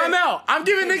AI? time out. I'm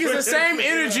giving niggas the same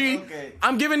energy. Okay.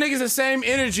 I'm giving niggas the same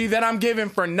energy that I'm giving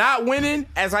for not winning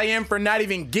as I am for not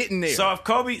even getting there. So if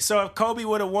Kobe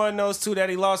would have won those two that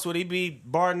he lost, would he be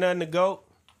bar none the GOAT?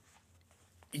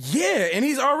 yeah, and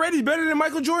he's already better than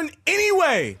Michael Jordan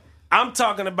anyway. I'm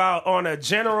talking about on a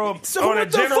general So on a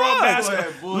what the general fuck?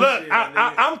 basketball. Go ahead, Look,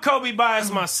 bullshit, I'm Kobe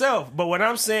biased myself, but what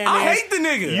I'm saying I is, hate the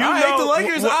nigga. you I hate the know-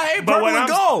 Lakers. I hate but purple what and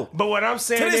gold. But what I'm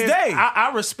saying To this is, day.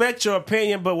 I respect your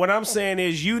opinion, but what I'm saying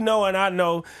is, you know, and I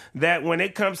know that when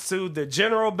it comes to the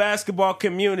general basketball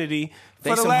community, They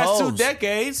for the some last 2 hoes.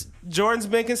 decades, Jordan's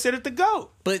been considered the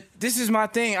GOAT. But this is my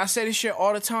thing. I say this shit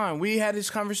all the time. We had this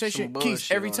Some conversation, Keith,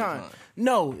 bullshit every all the time. time.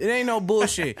 No, it ain't no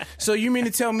bullshit. So you mean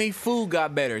to tell me food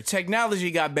got better, technology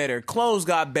got better, clothes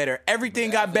got better,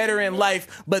 everything got better in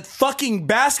life, but fucking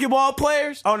basketball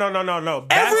players? Oh no.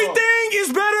 Everything is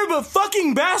better but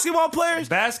fucking basketball players?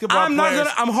 Basketball players-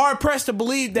 I'm hard pressed to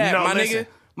believe that, No, my listen. nigga.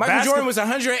 Michael Jordan was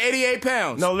 188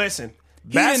 pounds. No, listen.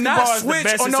 he did not Basketball is the switch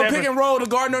best on no it's pick ever- and roll to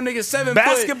guard no nigga 7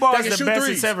 Basketball foot that is can the shoot best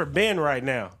threes. it's ever been right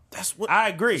now. That's what I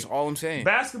agree. That's all I'm saying.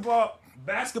 Basketball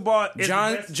is the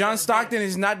best John it's Stockton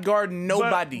is not guarding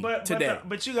nobody but today.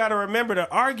 But you got to remember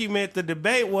the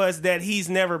debate was that he's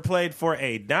never played for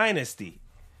a dynasty,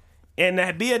 and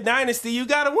to be a dynasty, you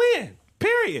got to win.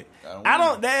 Period.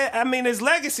 I mean, his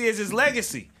legacy is his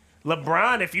legacy.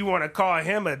 LeBron, if you want to call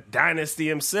him a dynasty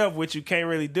himself, which you can't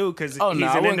really do because Oh, no,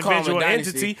 he's I an wouldn't call him a individual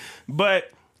dynasty. entity, but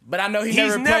But I know he he's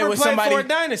never played with played somebody, for a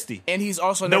dynasty. and he's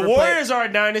also The never Warriors are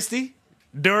a dynasty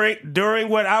during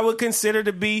what I would consider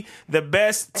to be the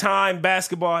best time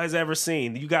basketball has ever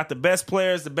seen. You got the best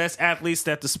players, the best athletes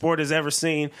that the sport has ever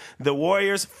seen. The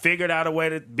Warriors figured out a way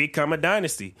to become a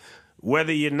dynasty.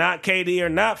 Whether you're not KD or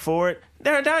not for it,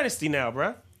 they're a dynasty now,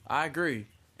 bro. I agree.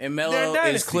 And They're Melo a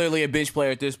dynasty. is clearly a bench player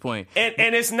at this point. And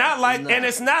it's not like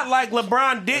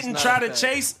LeBron didn't not try a to fact.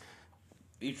 chase.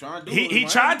 He trying to do He it,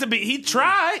 tried to be. He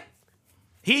tried.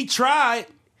 He Still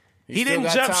didn't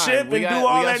got jump time. ship We and got- do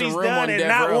all we got that some he's room done on and Death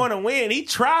not Row. want to win. He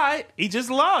tried. He just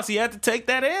lost. He had to take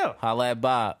that L. Holla at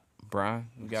Bob, Brian.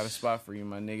 We got a spot for you,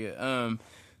 my nigga.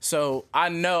 So I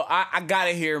know I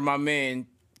gotta hear my man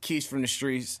Keith from the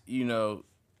streets. You know,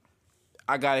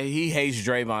 he hates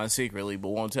Draymond secretly, but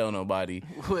won't tell nobody.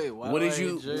 Wait, why What do did I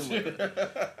you- hate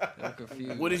Draymond? I'm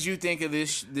confused. What did you think of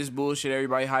this bullshit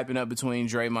everybody hyping up between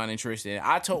Draymond and Tristan?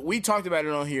 We talked about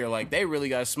it on here. Like, they really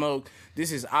got smoked.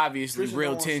 This is obviously Tristan real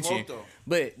don't want tension. smoke, though.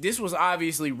 But this was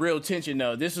obviously real tension,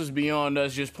 though. This was beyond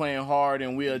us just playing hard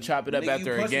and we'll chop it up Nigga, after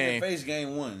you a punched him in game. the face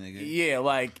game 1, nigga. Yeah,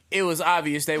 like, it was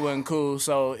obvious they wasn't cool.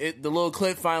 So the little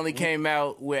clip finally came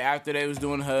out where after they was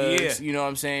doing hugs, Yeah. you know what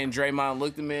I'm saying? Draymond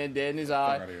looked the man dead in his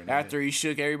eye outta here, nigga. after he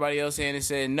shook everybody else in and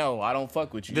said, "No, I don't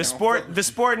fuck with you." The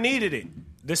sport needed it.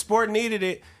 The sport needed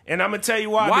it, and I'm gonna tell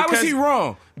you why. Why was because, he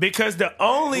wrong? Because the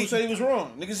only Who said he was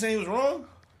wrong? Niggas saying he was wrong?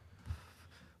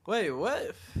 Wait,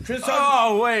 what? Tris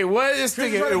Oh, wait, what is Tris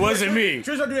thinking? tried to It do wasn't that- me.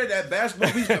 Tris tried to do that basketball.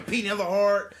 He's competing hella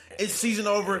hard. It's season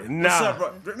over. Nah. What's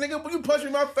up, bro? Nigga, you punched me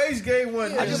in my face game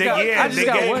 1. I just The- got, yeah, I just the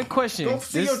got game- one question. Go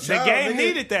see your the child, game nigga.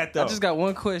 needed that though. I just got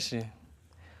one question.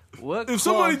 What If cloth,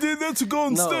 somebody did that to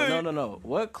Golden no, State, no.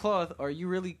 What cloth are you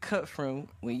really cut from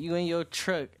when you in your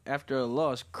truck after a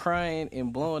loss, crying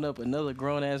and blowing up another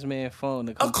grown ass man phone?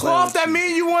 To a come cloth play that with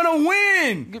mean you want to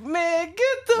win. you? Man,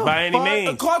 get the By any fuck means.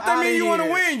 A cloth that outta mean you want to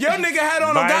here. win. Your nigga had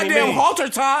on a By any goddamn means. halter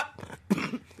top.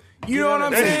 You know what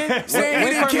I'm saying? Saying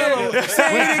he didn't Carmelo- care.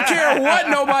 Saying he didn't care what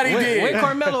nobody When did.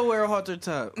 Carmelo wear a halter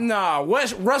top? Nah,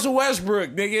 Russell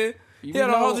Westbrook, nigga. He had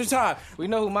a know- halter top. We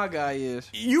know who my guy is.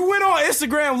 You went on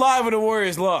Instagram Live when the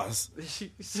Warriors lost.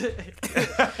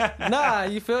 Nah,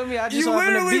 you feel me? I just You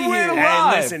happened to literally be went here.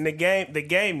 live. Hey, listen, the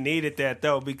game needed that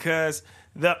though because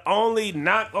the only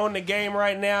knock on the game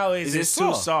right now is it it's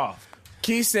too soft? soft.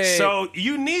 Keith said. So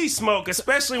you need smoke,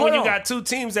 especially Hold when you on. got two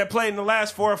teams that played in the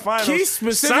last 4 finals. Keith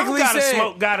Some specifically gotta said-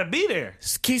 smoke, gotta be there.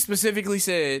 Keith specifically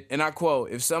said, and I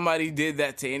quote, if somebody did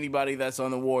that to anybody that's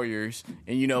on the Warriors,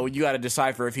 and you know, you got to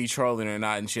decipher if he's trolling or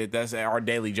not and shit, that's our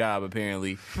daily job,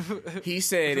 apparently. He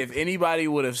said if anybody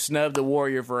would have snubbed the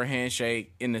Warrior for a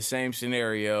handshake in the same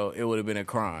scenario, it would have been a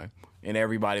crime, and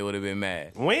everybody would have been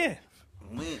mad. Win.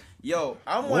 Yo,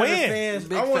 I'm one of the Win. fans.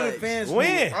 Big I'm one of the facts. fans.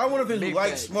 Win. I'm one of the fans who Big like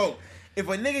facts. smoke. if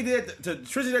a nigga did that to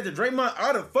Tristan that to Draymond,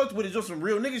 I'd have fucked with it just some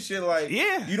real nigga shit. Like,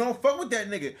 Yeah. you don't fuck with that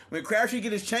nigga. When Crabtree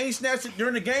get his chain snatched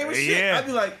during the game and shit, Yeah. I'd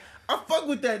be like, I fuck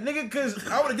with that nigga because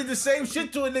I would have did the same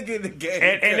shit to a nigga in the game.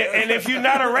 And if you're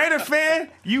not a Raider fan,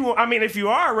 if you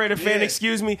are a Raider fan, Yeah.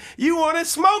 excuse me, you want to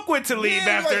smoke with Talib Yeah,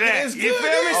 after like, that. it's You good, feel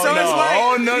me? yeah. So Oh, it's no. like,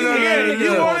 Oh, no,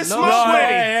 you want to smoke No, with him.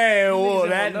 hey, whoa, Niggas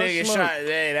that don't nigga smoke. shot.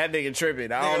 Hey, that nigga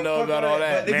tripping. I don't know fuck about all all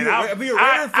that. that. But Man, if you're a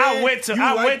Raider fan, I went to you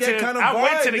like that kind of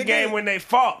vibe, the nigga. game when they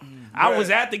fought. I Bruh. was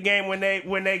at the game when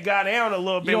they got down a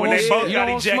little bit You when don't they want- both you got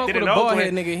don't smoke ejected with in a bald head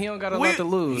Oakland. nigga. He don't got a We- lot to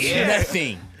lose. Yeah.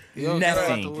 Nothing. don't got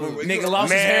Nothing. a lot to lose. Nigga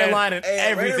lost his Man. hairline and Hey,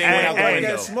 everything Raider went fans out the like window.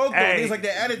 that smoke though. Hey, Niggas like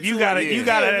that attitude. you gotta Yeah,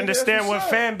 nigga, understand that's what what's up.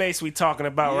 fan base we talking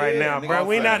about right Yeah, now, nigga, bro.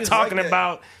 We niggas not like talking that.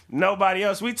 about nobody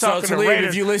else. We So, talking to Talib, Raiders.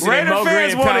 if you listen to Raider Mo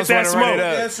fans Grant wanted Pounds that wanna run smoke. it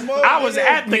up. That smoke, I was nigga.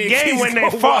 at the Me and game Keith when they go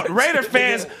fought. watch.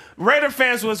 Raider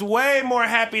fans was way more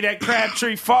happy that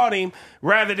Crabtree fought him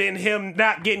rather than him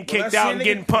not getting When I kicked seen out and nigga-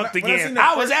 getting punked when I seen again. that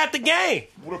I was first- at the game.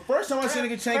 Well, the first time I seen a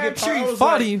nigga chain get popped, I Crabtree was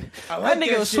fought like, him. I like That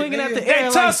nigga was shit, swinging nigga. out the They air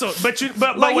like, tussled,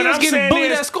 but like what he was I'm getting saying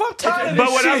bullied is, at school. I'm tired of but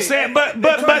this what I'm shit. saying, but trying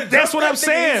to that's what jump I'm that nigga,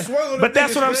 saying. he swung on But the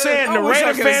that's what I'm nigga's saying. head. The I wish I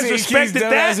Raider could've fans seen Keith's respected dumbass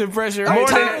that. impression I'm more right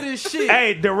than- tired of this shit.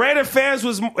 Hey, the Raider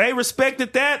fans they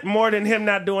respected that more than him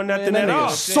not doing nothing Man, at that all.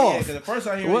 nigga Yeah, 'cause the first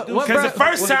time he What- do what shit, Because the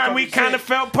first when he time we talking kind of shit,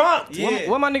 felt pumped. yeah.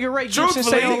 What my nigga Ray Gibson say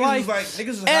Truthfully, on Niggas was life? like,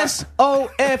 niggas was hot.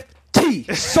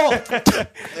 SOFT. Salt.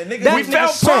 And niggas That We was nigga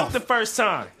felt soft. pumped the first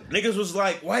time. Niggas was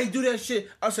like, why you do that shit?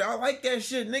 I said, I like that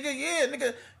shit, nigga. Yeah,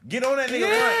 nigga. Get on that nigga.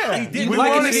 Yeah. He did You We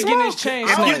like a wanted nigga to getting his smoke. chain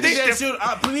If I you would snatched. think did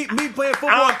that shit. Me playing football,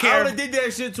 I don't care. I would have did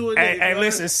that shit to a nigga. Hey, bro.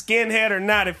 listen, skinhead or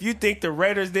not, if you think the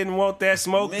Raiders didn't want that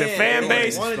smoke, the Man, fan they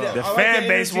base, wanted that. the I like fan that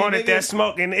base energy, wanted nigga. that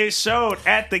smoke, and it showed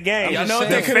at the game. Y'all know what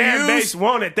the they coulda fan used? base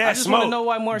wanted that I just want to smoke. know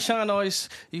why Marshawn always,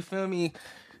 you feel me,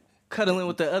 cuddling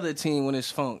with the other team when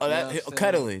it's funk. Oh, you know that what I'm saying?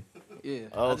 cuddling. Yeah.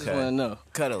 I just Okay. want to know.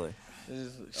 Cuddling.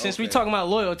 Since we talking about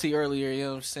loyalty earlier, you know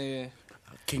what I'm saying?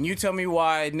 Can you tell me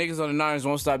why niggas on the Niners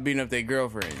won't stop beating up their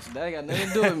girlfriends? That ain't got nothing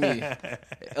to do with me.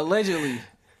 Allegedly.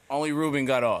 Only Ruben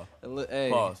got off. Hey,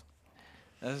 Pause.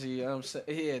 that's you know what I'm saying.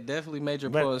 Yeah, definitely major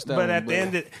But, pause. but at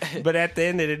the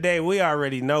end of the day, we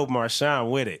already know Marshawn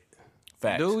with it.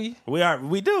 Facts. do we?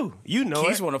 We do. You know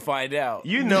Keith it. want to find out.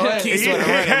 You know it. Keith wanna run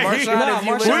it. Marshawn, Nah, if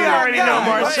you Marshawn- listen- We already know Nah,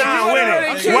 Marshawn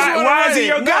with Keith it. wanna Why is run he it.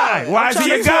 your guy? Why is he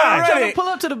your Keith wanna guy? run Trying it. to pull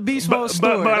up to the Beast Mode But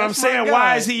story. I'm That's my saying, guy.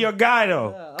 why is he your guy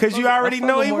though? Because you already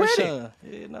know he with it.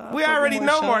 Yeah, nah, I We fuck already with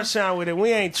know Marshawn with it.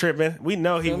 We ain't tripping. We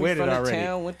know he Feel me? with it From the already.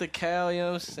 Town, went to Cal, you know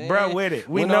what I'm saying? Bruh with it.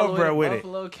 We Went know all the way bruh to with it.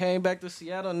 Buffalo, came back to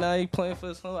Seattle, now he playing for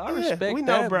his home. I Yeah, respect we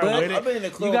know that, bruh but with it. I've been in the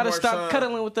club. you gotta Marshawn. stop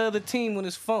cuddling with the other team when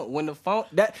it's funk.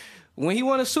 When he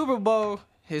won a Super Bowl,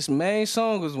 his main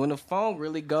song was "When the Phone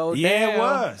Really Go Yeah, Down." it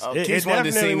was. Oh, It Keith wanted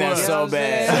to definitely sing that was. You know so what I'm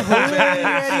bad. saying? Who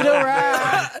ready to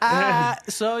ride?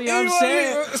 So you know what I'm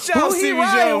saying? Shout out Who he Stevie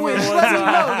riding Jones with? one Let me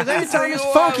time. know, because every time it's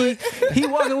funky, he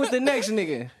walking with the next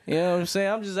nigga. You know what I'm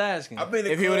saying? I'm just asking. I've been in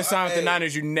the If he club, would have signed with the hey,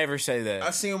 Niners, you never say I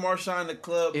that. seen Marshawn in the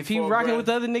club. If he before, rocking bruh. with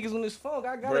the other niggas when it's funk,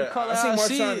 I gotta Bruh, call it I out.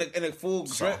 seen See Marshawn it. in a full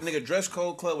dress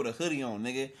code club with a hoodie on,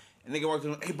 nigga. And nigga walked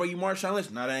in, hey, bro, you Marshawn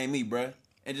Lynch? Nah, that ain't me, bruh.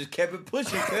 And just kept it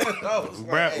pushing, cuz. I was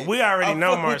like, Bruh, hey, we already I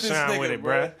know fuck with this Marshawn nigga, with it,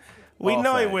 bruh. We All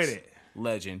know he facts. with it.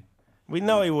 Legend. We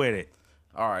know he with it.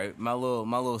 All right, my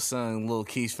little son, little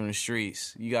Keith from the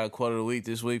streets. You got a quote of the week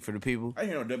this week for the people? I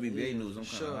hear no WBA news. I'm kind of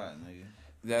Sure. hot, nigga.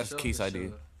 That's Sure, Keith's for idea.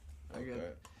 sure. I got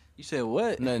it. You said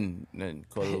what? Did Nothing.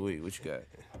 Quote of the week. What you got?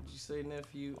 you say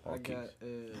nephew?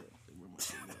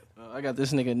 I got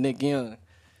this nigga Nick Young.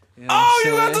 You know Oh, what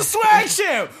you I'm got the saying? swag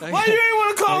champ. Why you ain't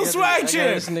want to call him swag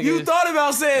champ? You thought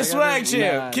about saying swag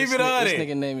champ. Keep it on This it.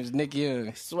 nigga name is Nick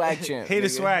Young. Swag champ. He the nigga.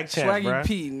 swag champ, Swaggy bruh.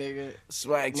 P, nigga.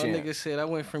 Swag My champ. nigga said I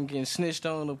went from getting snitched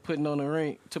on to putting on a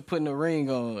ring to putting a ring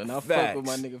on, and I fuck Facts. with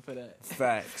my nigga for that.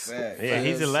 Facts. Yeah,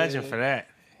 he's a legend for that.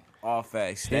 All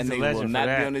facts. He's That a nigga will legend for not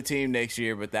that. be on the team next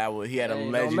year, but he had a Hey,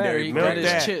 don't matter. legendary He Milk got his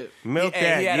that. chip. Milk He-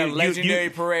 that. he had a legendary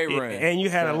parade run. And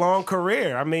you had a long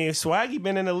career. I mean, Swaggy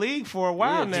been in the league for a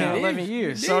while Yeah, now. 10, 11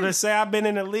 years. So to say I've been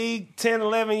in the league 10,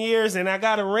 11 years and I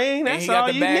got a ring, And that's he all got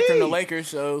the you bag need. from the Lakers,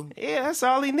 so Yeah, that's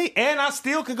all he need. And I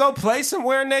still could go play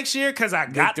somewhere next year because I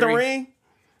got the three. ring.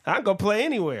 I can go play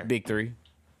anywhere. big three.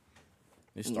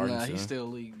 It's starting. Nah, son. he's still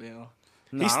league bound.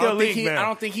 No, he's I still don't think league bound. I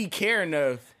don't think he care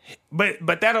enough. But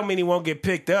that don't mean he won't get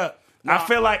picked up. I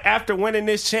feel like after winning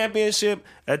this championship,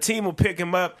 a team will pick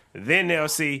him up. Then they'll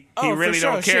see he Oh, for really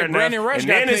sure. don't care Shit, enough, Brandon Rush and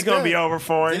got then it's picked gonna up. be over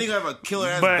for Then he him. gonna have a killer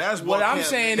ass But basketball What I'm camp.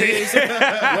 saying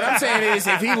is,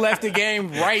 if he left the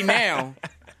game right now,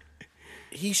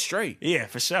 he's straight. Yeah,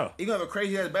 for sure. He gonna have a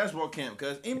crazy ass basketball camp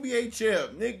because NBA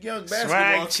champ, Nick Young basketball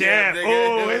Swag champ. camp.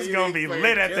 Oh, it's gonna be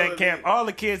lit at that camp. All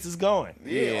the kids is going.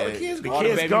 Yeah, all the kids All going. the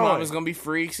kids baby going. mamas gonna be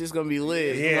freaks. It's gonna be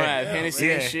lit. Yeah. We're gonna have Yeah, Hennessy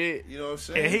yeah. and shit. You know what I'm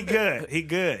saying? Yeah, he good. He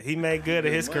good. He made good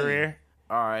at his money. career.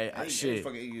 All right, He shit.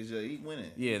 fucking he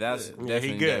winning. Yeah, that's Good. Yeah,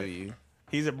 he definitely good. W.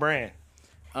 He's a brand.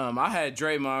 I had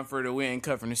Draymond for the win,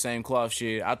 cut from the same cloth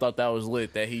shit. I thought that was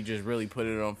lit that he just really put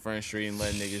it on Front Street and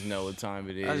let niggas know what time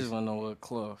it is. I just want to know what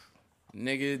cloth.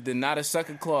 Nigga, the not a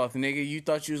sucker cloth, nigga. You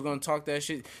thought you was gonna talk that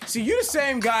shit. See, you the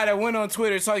same guy that went on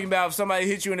Twitter talking about if somebody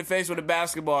hit you in the face with a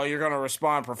basketball, you're gonna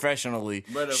respond professionally.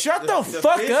 But Shut the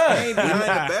fuck fist up. came behind the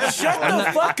basketball. Shut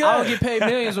the fuck I up. don't get paid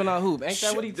millions when I hoop. Ain't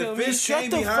that what he The tell me? fist Shut came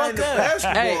the behind the fuck up.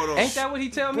 basketball. Hey, though. ain't that what he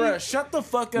tell me? Bruh, shut the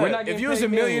fuck We're up. not If getting you was a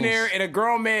paid millionaire millions. and a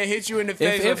grown man hit you in the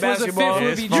face If with a it was a basketball,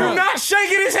 fifth, we'd be you're drunk. not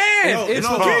shaking his hand. No, It's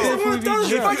no, for no. fifth, we'd be Throw the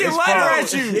drunk. fucking It's lighter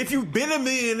false. at you. If you been a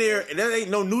millionaire and that ain't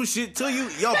no new shit to you,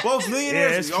 y'all both Yeah,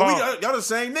 millionaires. it's y'all the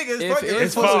same niggas. If Fuck it. it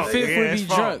was a fault. fifth, Yeah, we'd it's be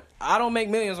fault. drunk. I don't make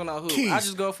millions when I hoop. Keys. I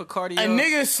just go for cardio. A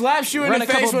nigga slaps you in Run the a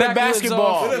couple face with a backwoods basketball.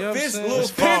 off. With You know a what I'm fist, saying? little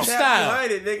It's Pimp false. tap style.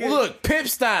 behind it, nigga. Look, pimp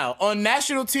style on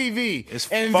national TV, It's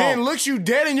and false. then looks you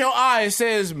dead in your eye and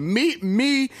says, "Meet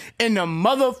me in the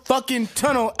motherfucking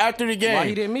tunnel after the game." Why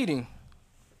he didn't meet him?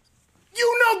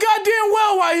 You know goddamn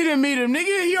well why he didn't meet him,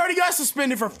 nigga. He already got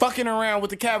suspended for fucking around with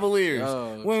the Cavaliers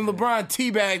Oh, when LeBron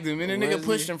teabagged him and the nigga Was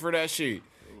pushed he? him for that shit.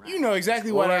 You know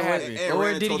exactly why that happened. And Or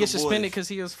ran did he told get the boys. suspended because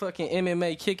he was fucking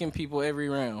MMA kicking people every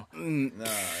round? Nah,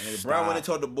 nigga. Brown went and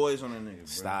told the boys on the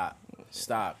nigga. Bro.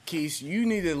 Stop. Keith, you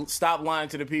need to stop lying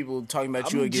to the people talking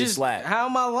about you I'm would get just- slapped. How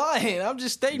am I lying? I'm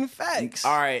just stating facts.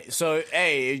 All right, so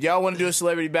hey, if y'all want to do a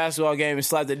celebrity basketball game and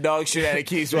slap the dog shit out of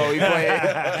Keith while we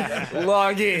play,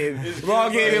 log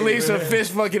in and leave some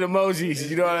fist fucking emojis.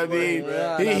 You know what I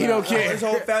mean? He don't care. His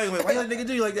whole family went, why you nigga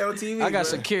do you like that on TV? I got bro?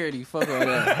 security. Fuck all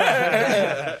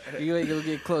that. You ain't gonna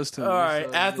get close to me. All right,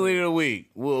 so- athlete of the week.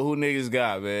 Well, who niggas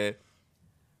got, man?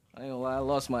 I ain't gonna lie, I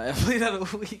lost my athlete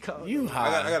of the week. You I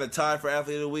high? got a tie for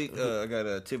athlete of the week. I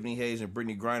got Tiffany Hayes and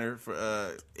Brittany Griner for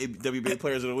WBA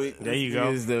players of the week. There you He go.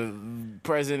 is the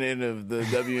president of the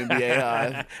WNBA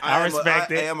Hive. I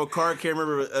respect it. I am a card carrier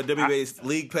member of WBA's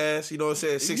League Pass. You know what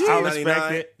I'm saying? I $16.99.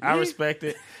 respect it. I respect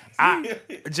it. I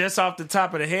just off the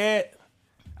top of the head,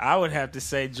 I would have to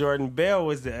say Jordan Bell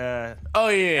was the Oh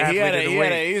yeah, he Athlete of the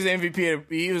week. was MVP.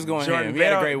 He was going Jordan ham. He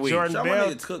had a Bell- great week. Jordan Shout out Bell.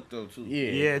 my nigga Cook though too.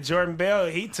 yeah Jordan Bell.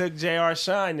 He took J.R.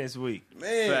 Shine this week.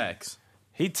 Man. Facts.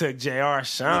 He took J.R.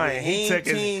 Shine. He took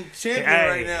his team champion hey,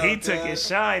 right now. he took dog. his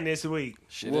shine this week.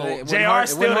 Shit, Well, it wasn't J.R. hard- it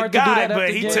still wasn't the hard to do guy, that but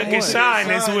after he game took his one. shine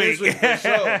this Shine week. for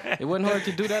sure. It wasn't hard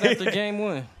to do that after game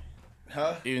one.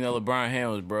 Huh? Even though LeBron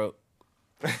hand was broke.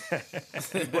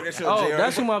 Oh,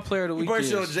 that's who my player of the You week better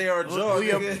show is. J.R. Jaw, Who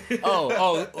your,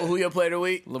 nigga. who your player of the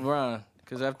week? LeBron.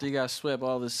 Because after he got swept,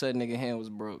 all of a sudden, nigga hand was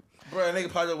broke. Bro, that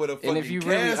nigga popped up with a fucking if you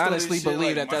really cast on honestly this shit, believe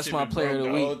like, that that's shit my been player of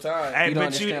broke the whole week. time. Hey, You don't but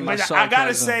understand my I gotta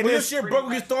sarcasm. say When your this. shit broke,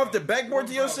 you just throw off the backboard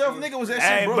to yourself, nigga. Was that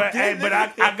Hey, shit broke? but then, but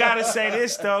nigga? I gotta say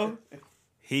this though.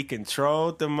 He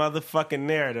controlled the motherfucking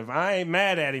narrative. I ain't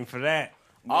mad at him for that.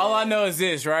 All I know is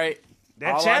this, right?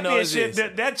 That All I know is championship,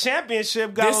 this. that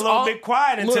championship got This a little all- bit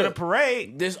quiet into look. the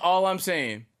parade. This all I'm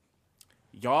saying.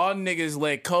 Y'all niggas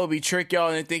let Kobe trick y'all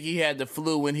and think he had the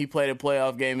flu when he played a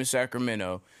playoff game in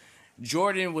Sacramento.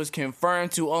 Jordan was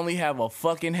confirmed to only have a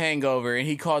fucking hangover, and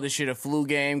he called this shit a flu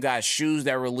game, got shoes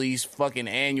that release fucking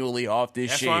annually off this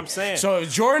That's shit. what I'm saying. So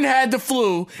if Jordan had the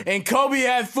flu and Kobe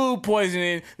had food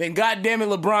poisoning, then goddamn it,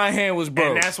 LeBron hand was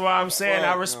broke. And that's why I'm saying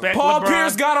I respect Paul LeBron.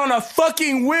 Pierce got on a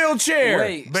fucking wheelchair.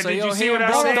 Wait, But so did you your see hand what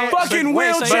I broke said? on- Fucking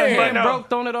wait, so your wheelchair. hand But no. broke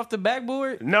throwing it off the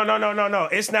backboard? No.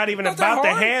 It's not even Not that about the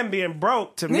hard. hand being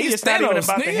broke. To me, Nigga, it's not even Thanos,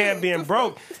 about the nigga. hand being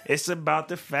broke. It's about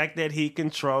the fact that he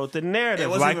controlled the It narrative,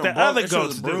 wasn't like even the broke. other That shit was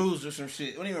goats do. bruised or some shit.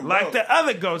 It wasn't even Like broke. the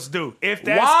other goats do. If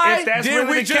that's Why really did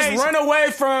we the just case, run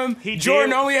away from He Jordan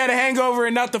did. only had a hangover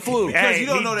and not the flu? Hey, you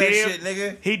don't he know that shit,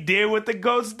 nigga. He did what the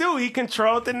goats do. He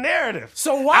controlled the narrative.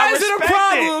 So why I is it a respect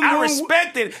problem I when-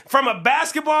 respect it. From a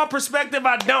basketball perspective,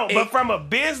 I don't. But It- from a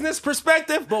business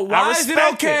perspective, But why I is it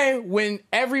respect okay when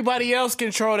everybody else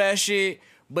control that shit,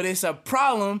 but it's a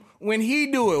problem when he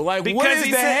do it? Like, what Because is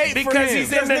he's the in- hate for because him?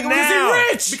 he's in the Because now. he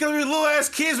rich. Because we were little ass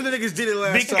kids when the niggas did it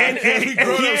last time. And We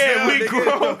grown-ups yeah, now, we nigga.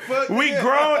 grown, The fuck, we nigga?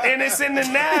 grown, and it's in the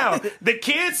now. The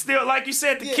kids still, like you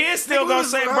said, the kids still Nigga, gonna we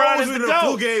was- say how Bron old is was the we when flu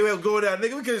GOAT. game was going out,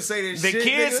 nigga. We couldn't say this The shit.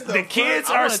 kids, nigga. the What kids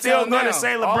I are wanna still tell gonna now.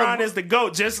 say All LeBron of- is the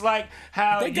GOAT, just like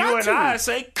how They you got and to. I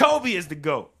say Kobe is the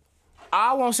GOAT.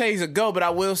 I won't say he's a GOAT, but I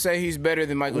will say he's better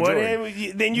than Michael Well,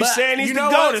 Jordan. then you But saying he's you the know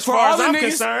GOAT what? as For far all as the I'm niggas-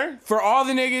 concerned. For all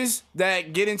the niggas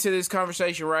that get into this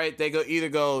conversation, right, they go either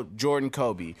go Jordan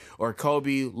Kobe or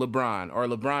Kobe LeBron or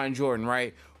LeBron Jordan,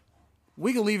 right?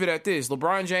 We can leave it at this.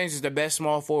 LeBron James is the best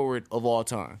small forward of all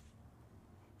time.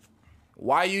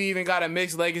 Why you even got to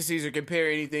mix legacies or compare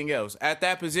anything else? At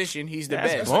that position, he's the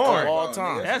That's best boring. of all Oh,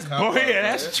 time. nigga. That's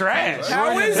that's trash.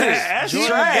 How is it? That's Is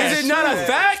trash. it not a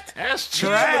fact? That's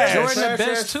trash. Jordan the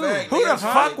best too. Who the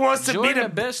fuck wants to Jordan be the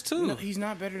the best too. No, he's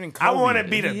not better than Kobe. I want to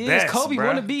be the He best. is. Kobe bruh.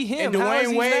 want to be him. And How is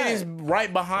Dwayne he Wade not? is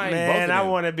right behind both Man, of I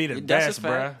them. want to be the That's best, a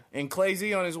bro. fact. And Clay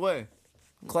Z on his way.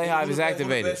 Clay Hive is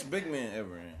activated. Who the best big man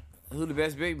ever? Who the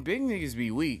best big niggas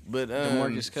be weak, but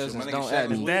DeMarcus Cousins my nigga don't Shaq add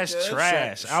was me. That's That's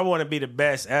trash. I want to be the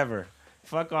best ever.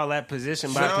 Fuck all that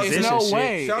position by Shout out- position It's no shit.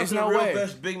 way. Shout out It's to the no real way.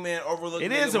 best big man overlooked.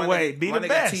 It nigga, is a my way. nigga- Be my the nigga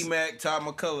best. T-Mac, Todd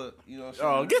McCullough. You know what I'm saying?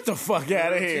 Oh, get the fuck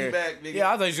out of here! T-Mac, nigga. Yeah,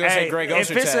 I thought you was gonna say Greg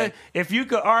Ostertag. If you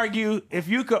could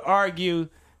argue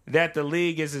that the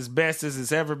league is as best as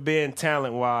it's ever been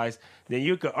talent wise, then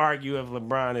you could argue if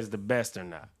LeBron is the best or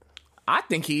not. I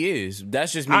think he is.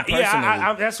 That's just me personally.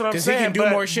 That's what I'm Because saying. he can do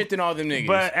but- more shit than all them niggas.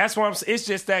 But that's what I'm saying. It's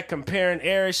just that comparing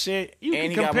era shit. You And can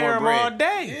he got compare them more all bread.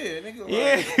 day. Yeah, nigga.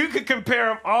 Yeah, Like, you could compare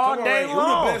them all come on, day right.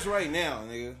 long. Who the best right now,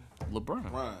 nigga?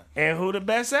 LeBron. Ryan. And who the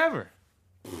best ever?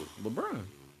 LeBron.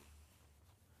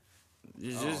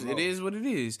 It's just, know. it is what it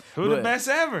is. Who the But best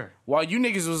ever? While you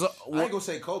niggas was, I ain't gonna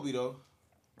say Kobe though.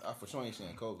 I for sure ain't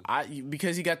saying Kobe.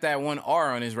 because he got that one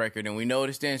R on his record, and we know what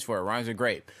it stands for. It rhymes with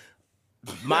grape.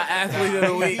 My athlete of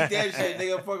the week. Eat that shit,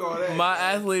 nigga. Fuck all that. My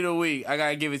athlete of the week, I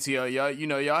gotta give it to y'all.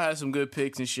 Y'all had some good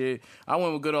picks and shit. I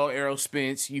went with good old Errol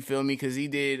Spence. You feel me? Because he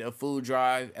did a food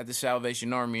drive at the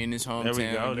Salvation Army in his hometown.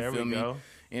 There we go. You There feel we me? go.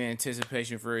 In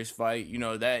anticipation for his fight,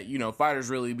 fighters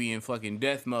really be in fucking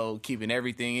death mode, keeping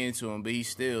everything into him. But he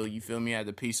still, you feel me, had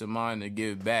the peace of mind to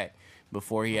give back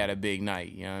before he had a big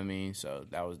night. You know what I mean? So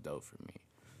that was dope for me.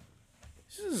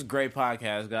 This is a great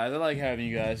podcast, guys. I like having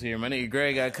you guys here. My nigga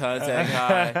Greg got contact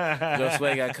high. Joe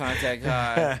Sway got contact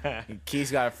high.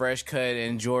 Keith's got a fresh cut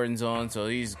and Jordan's on, so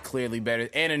he's clearly better.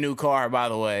 And a new car, by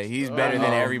the way. He's better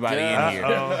than everybody in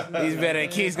here. He's better.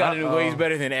 Keith's got a new car. He's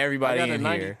better than I everybody got a in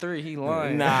here. 93. He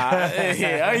lying. Nah,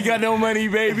 I ain't got no money,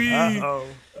 baby. Uh-oh.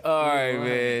 All right,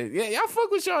 man. Yeah, y'all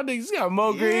fuck with y'all niggas. You got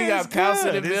Mo Green, you Yeah, got it's Pounce in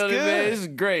the good. It's building, good. man. This is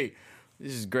great.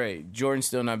 This is great. Jordan's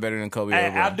still not better than Kobe. Hey,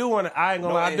 LeBron. I do want to. I ain't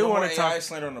gonna lie. I do want to AI talk.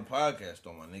 slander on the podcast,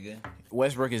 though, my nigga.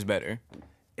 Westbrook is better.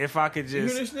 If I could You hear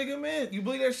just, this nigga, man? You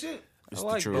believe that shit? It's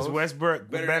like the truth. is Westbrook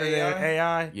Better better than than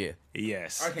AI? Yeah.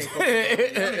 Yes. I can't fuck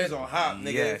with that. Niggas on hop,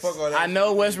 nigga. Yes. Fuck all that. I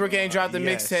know Westbrook ain't dropped the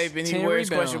Yes. mixtape and he 10 wears rebounds.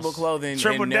 questionable clothing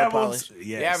Triple and nail doubles? polish.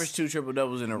 Yes. He averaged 2 triple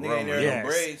doubles in a Nigga row. ain't man. there Yes. no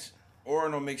braids or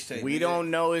no mixtape. We nigga. don't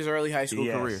know his early high school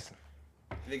Yes. career.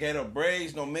 Nigga ain't no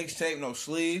braids, no mixtape, no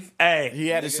sleeve. Hey, He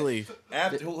had a Nigga, sleeve.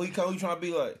 After who you trying to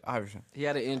be like? Iverson. He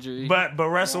had an injury. but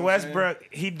Russell You know what I'm Westbrook,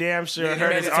 he damn sure Nigga, heard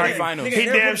made his it to the argument. finals. He Nigga,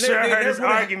 damn never- sure nigga, heard his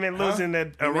never- argument huh? losing He a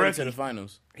made it to rookie. the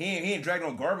finals. He ain't dragged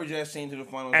no garbage ass team to the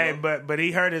finals. Hey, though. but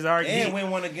he heard his and argument. win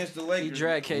one against the Lakers. he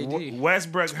dragged KD.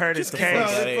 Westbrook heard his No,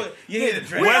 case. you hit the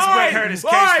drag. Westbrook heard his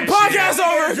case. All right, this podcast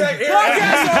year.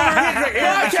 over.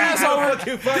 Podcast over.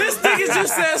 This nigga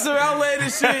just said some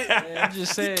outlandish shit. I'm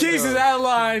just saying. Keys is though. out of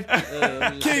line.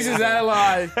 I'm just Keys saying. is out of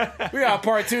line. We got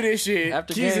part 2 this shit.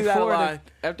 After Keys game is out of 4, line.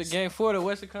 after game 4 of the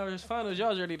Western Conference Finals,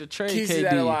 y'all's ready to trade Keys KD. is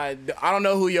out of line. I don't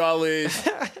know wwho y'all is.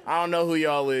 I don't know who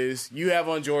y'all is. You have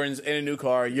on Jordans and a new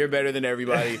car. You're better than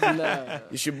everybody. Nah,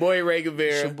 It's your boy Ray it's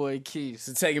Guevara. your boy Keys.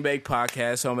 It's the Take and Bake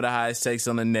podcast, home of the highest takes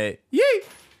on the net. Yee!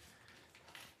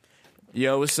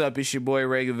 Yo, what's up? It's your boy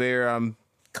Ray Guevara. I'm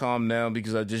calm now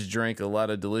because I just drank a lot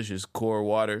of delicious core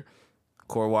water.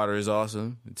 Core water is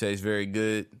awesome. It tastes very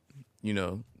good. You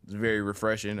know, it's very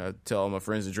refreshing. I tell all my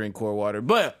friends to drink core water.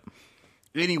 But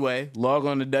anyway, log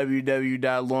on to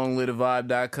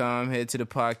www.longlitavibe.com. Head to the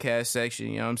podcast section.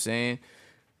 You know what I'm saying?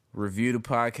 Review the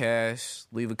podcast.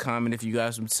 Leave a comment if you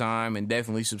got some time. And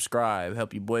definitely subscribe.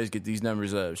 Help you boys get these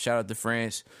numbers up. Shout out to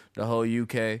France, the whole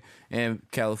UK, and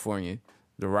California.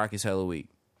 The Rockets hella week.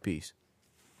 Peace.